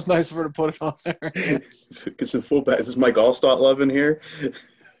 That was nice of her to put it on there. Yes. Get some fullback. Is this Mike Allstott love in here?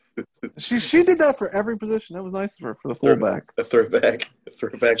 She did that for every position. That was nice of her for the fullback. A throwback.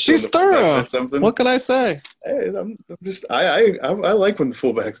 She's thorough. What can I say? Hey, I like when the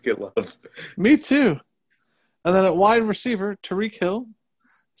fullbacks get love. Me too. And then at wide receiver, Tyreek Hill,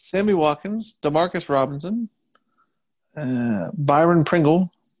 Sammy Watkins, Demarcus Robinson, Byron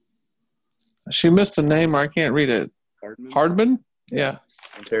Pringle. She missed a name, or I can't read it. Hardman? Yeah.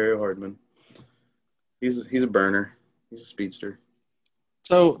 Ontario Hardman. He's a burner. He's a speedster.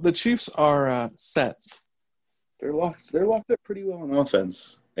 So the Chiefs are set. They're locked up pretty well on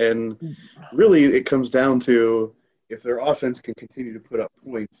offense. And really it comes down to if their offense can continue to put up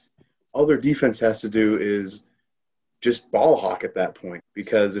points, all their defense has to do is just ball hawk at that point.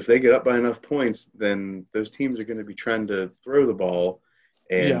 Because if they get up by enough points, then those teams are going to be trying to throw the ball,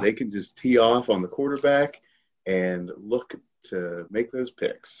 and they can just tee off on the quarterback and look to make those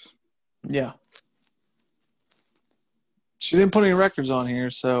picks. Yeah. She didn't put any records on here,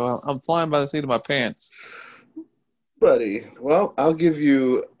 so I'm flying by the seat of my pants. Buddy, well, I'll give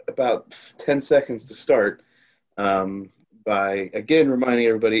you about 10 seconds to start by, again, reminding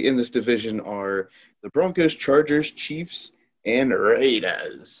everybody in this division are the Broncos, Chargers, Chiefs, and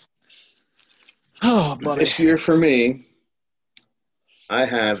Raiders. Oh, buddy. This year for me, I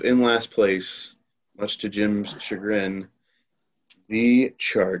have in last place, much to Jim's chagrin, the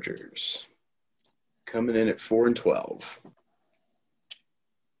Chargers, coming in at 4-12.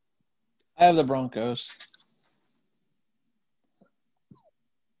 I have the Broncos.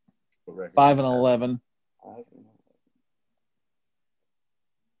 5-11.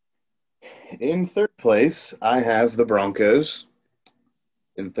 In third place, I have the Broncos.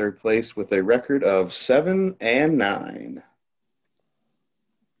 In third place with a record of 7-9.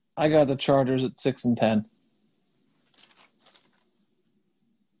 I got the Chargers at 6-10.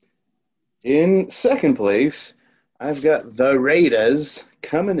 In second place, I've got the Raiders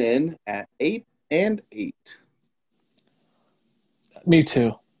coming in at 8-8. Me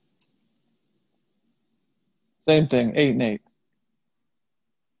too. Same thing, 8-8.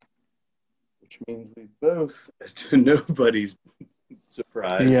 Which means we both, to nobody's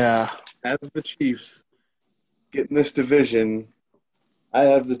surprise, have the Chiefs getting this division. I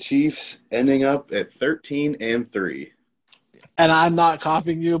have the Chiefs ending up at 13-3. And I'm not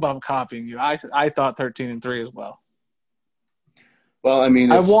copying you, but I'm copying you. I thought 13-3 as well. Well, I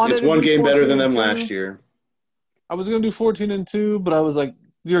mean, it's one game better than them last year. I was going to do 14-2, but I was like,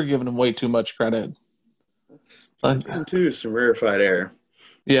 you're giving them way too much credit. 14-2 is some rarefied air.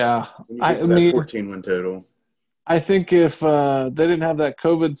 Yeah. I mean, 14-win total. I think if they didn't have that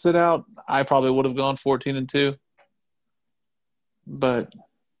COVID sit out, I probably would have gone 14-2. But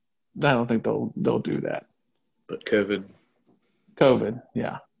I don't think they'll do that. But COVID,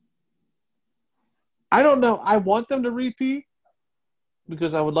 yeah. I don't know. I want them to repeat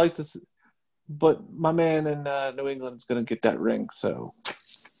because I would like to see, but my man in New England's going to get that ring, so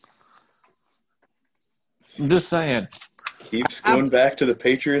I'm just saying. Keeps going back to the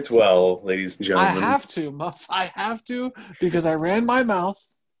Patriots well, ladies and gentlemen. I have to because I ran my mouth,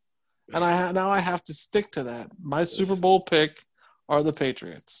 and now I have to stick to that. My Super Bowl pick are the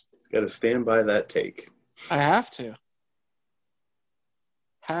Patriots. Got to stand by that take. I have to.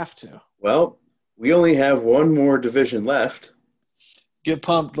 Well, we only have one more division left. Get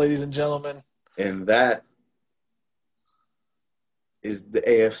pumped, ladies and gentlemen. And that is the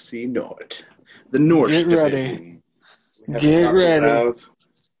AFC North. The North Get division. ready. Get ready. About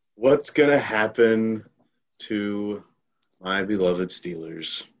what's going to happen to my beloved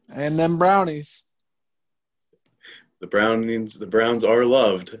Steelers. And them Brownies. The Browns are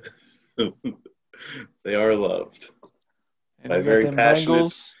loved. They are loved. And by very passionate.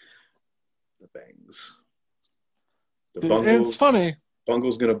 Bengals. The Bangs. And it's funny.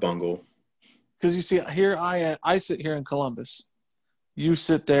 Bungle's gonna bungle. Because you see, here I sit here in Columbus. You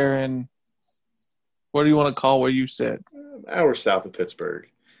sit there in. What do you want to call where you sit? An hour south of Pittsburgh.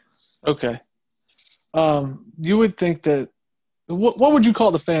 Okay. You would think that. What would you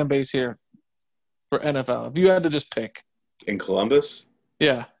call the fan base here for NFL if you had to just pick? In Columbus?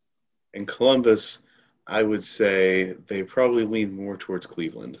 Yeah. In Columbus, I would say they probably lean more towards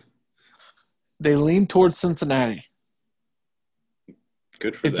Cleveland. They lean towards Cincinnati.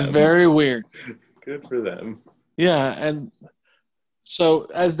 Good for them. It's very weird. Good for them. Yeah, and so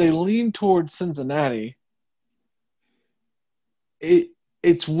as they lean towards Cincinnati,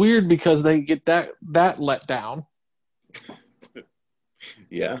 it's weird because they get that let down.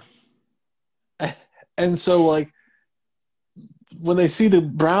 Yeah. And so, like, when they see the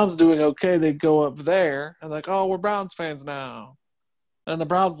Browns doing okay, they go up there and like, oh, we're Browns fans now. And the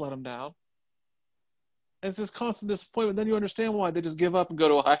Browns let them down. And it's this constant disappointment. Then you understand why they just give up and go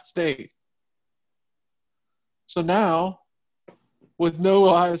to Ohio State. So now, with no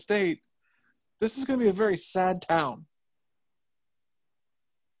Ohio State, this is going to be a very sad town.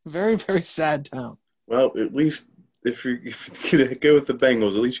 Very, very sad town. Well, at least if you're going to go with the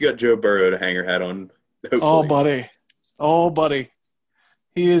Bengals, at least you got Joe Burrow to hang your hat on. Hopefully. Oh, buddy. Oh, buddy.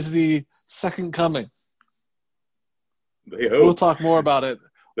 He is the second coming. They hope. We'll talk more about it.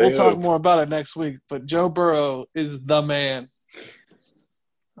 They We'll talk hope. more about it next week. But Joe Burrow is the man.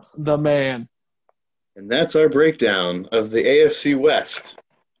 The man. And that's our breakdown of the AFC West.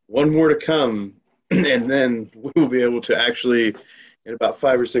 One more to come, and then we'll be able to actually, in about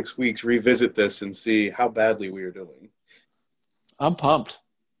 5 or 6 weeks, revisit this and see how badly we are doing. I'm pumped.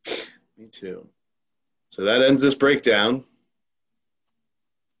 Me too. So that ends this breakdown.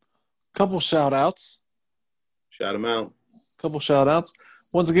 Couple shout-outs. Shout them out. Couple shout-outs.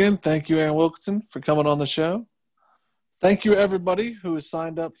 Once again, thank you, Aaron Wilkinson, for coming on the show. Thank you, everybody who has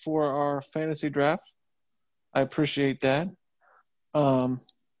signed up for our fantasy draft. I appreciate that.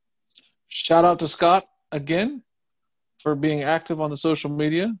 Shout out to Scott again for being active on the social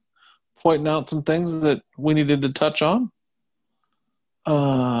media, pointing out some things that we needed to touch on.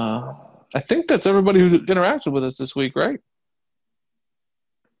 I think that's everybody who interacted with us this week, right?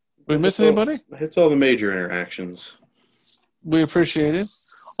 Did we miss anybody? It's all the major interactions. We appreciate it.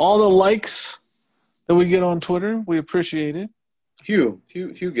 All the likes that we get on Twitter, we appreciate it. Hugh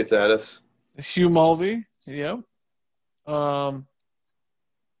gets at us. Hugh Mulvey, yep.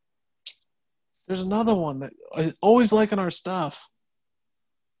 There's another one that is always liking our stuff.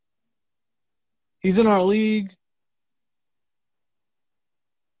 He's in our league.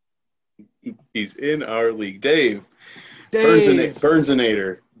 He's in our league. Dave. Dave.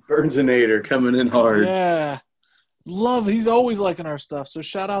 Burnzinator coming in hard. Yeah. He's always liking our stuff. So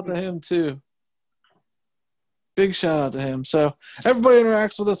shout out to him too. Big shout out to him. So everybody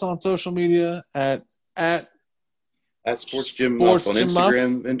interacts with us on social media at Sports Gym Muff on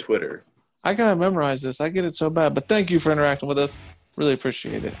Instagram and Twitter. I gotta memorize this. I get it so bad. But thank you for interacting with us. Really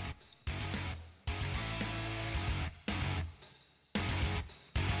appreciate it.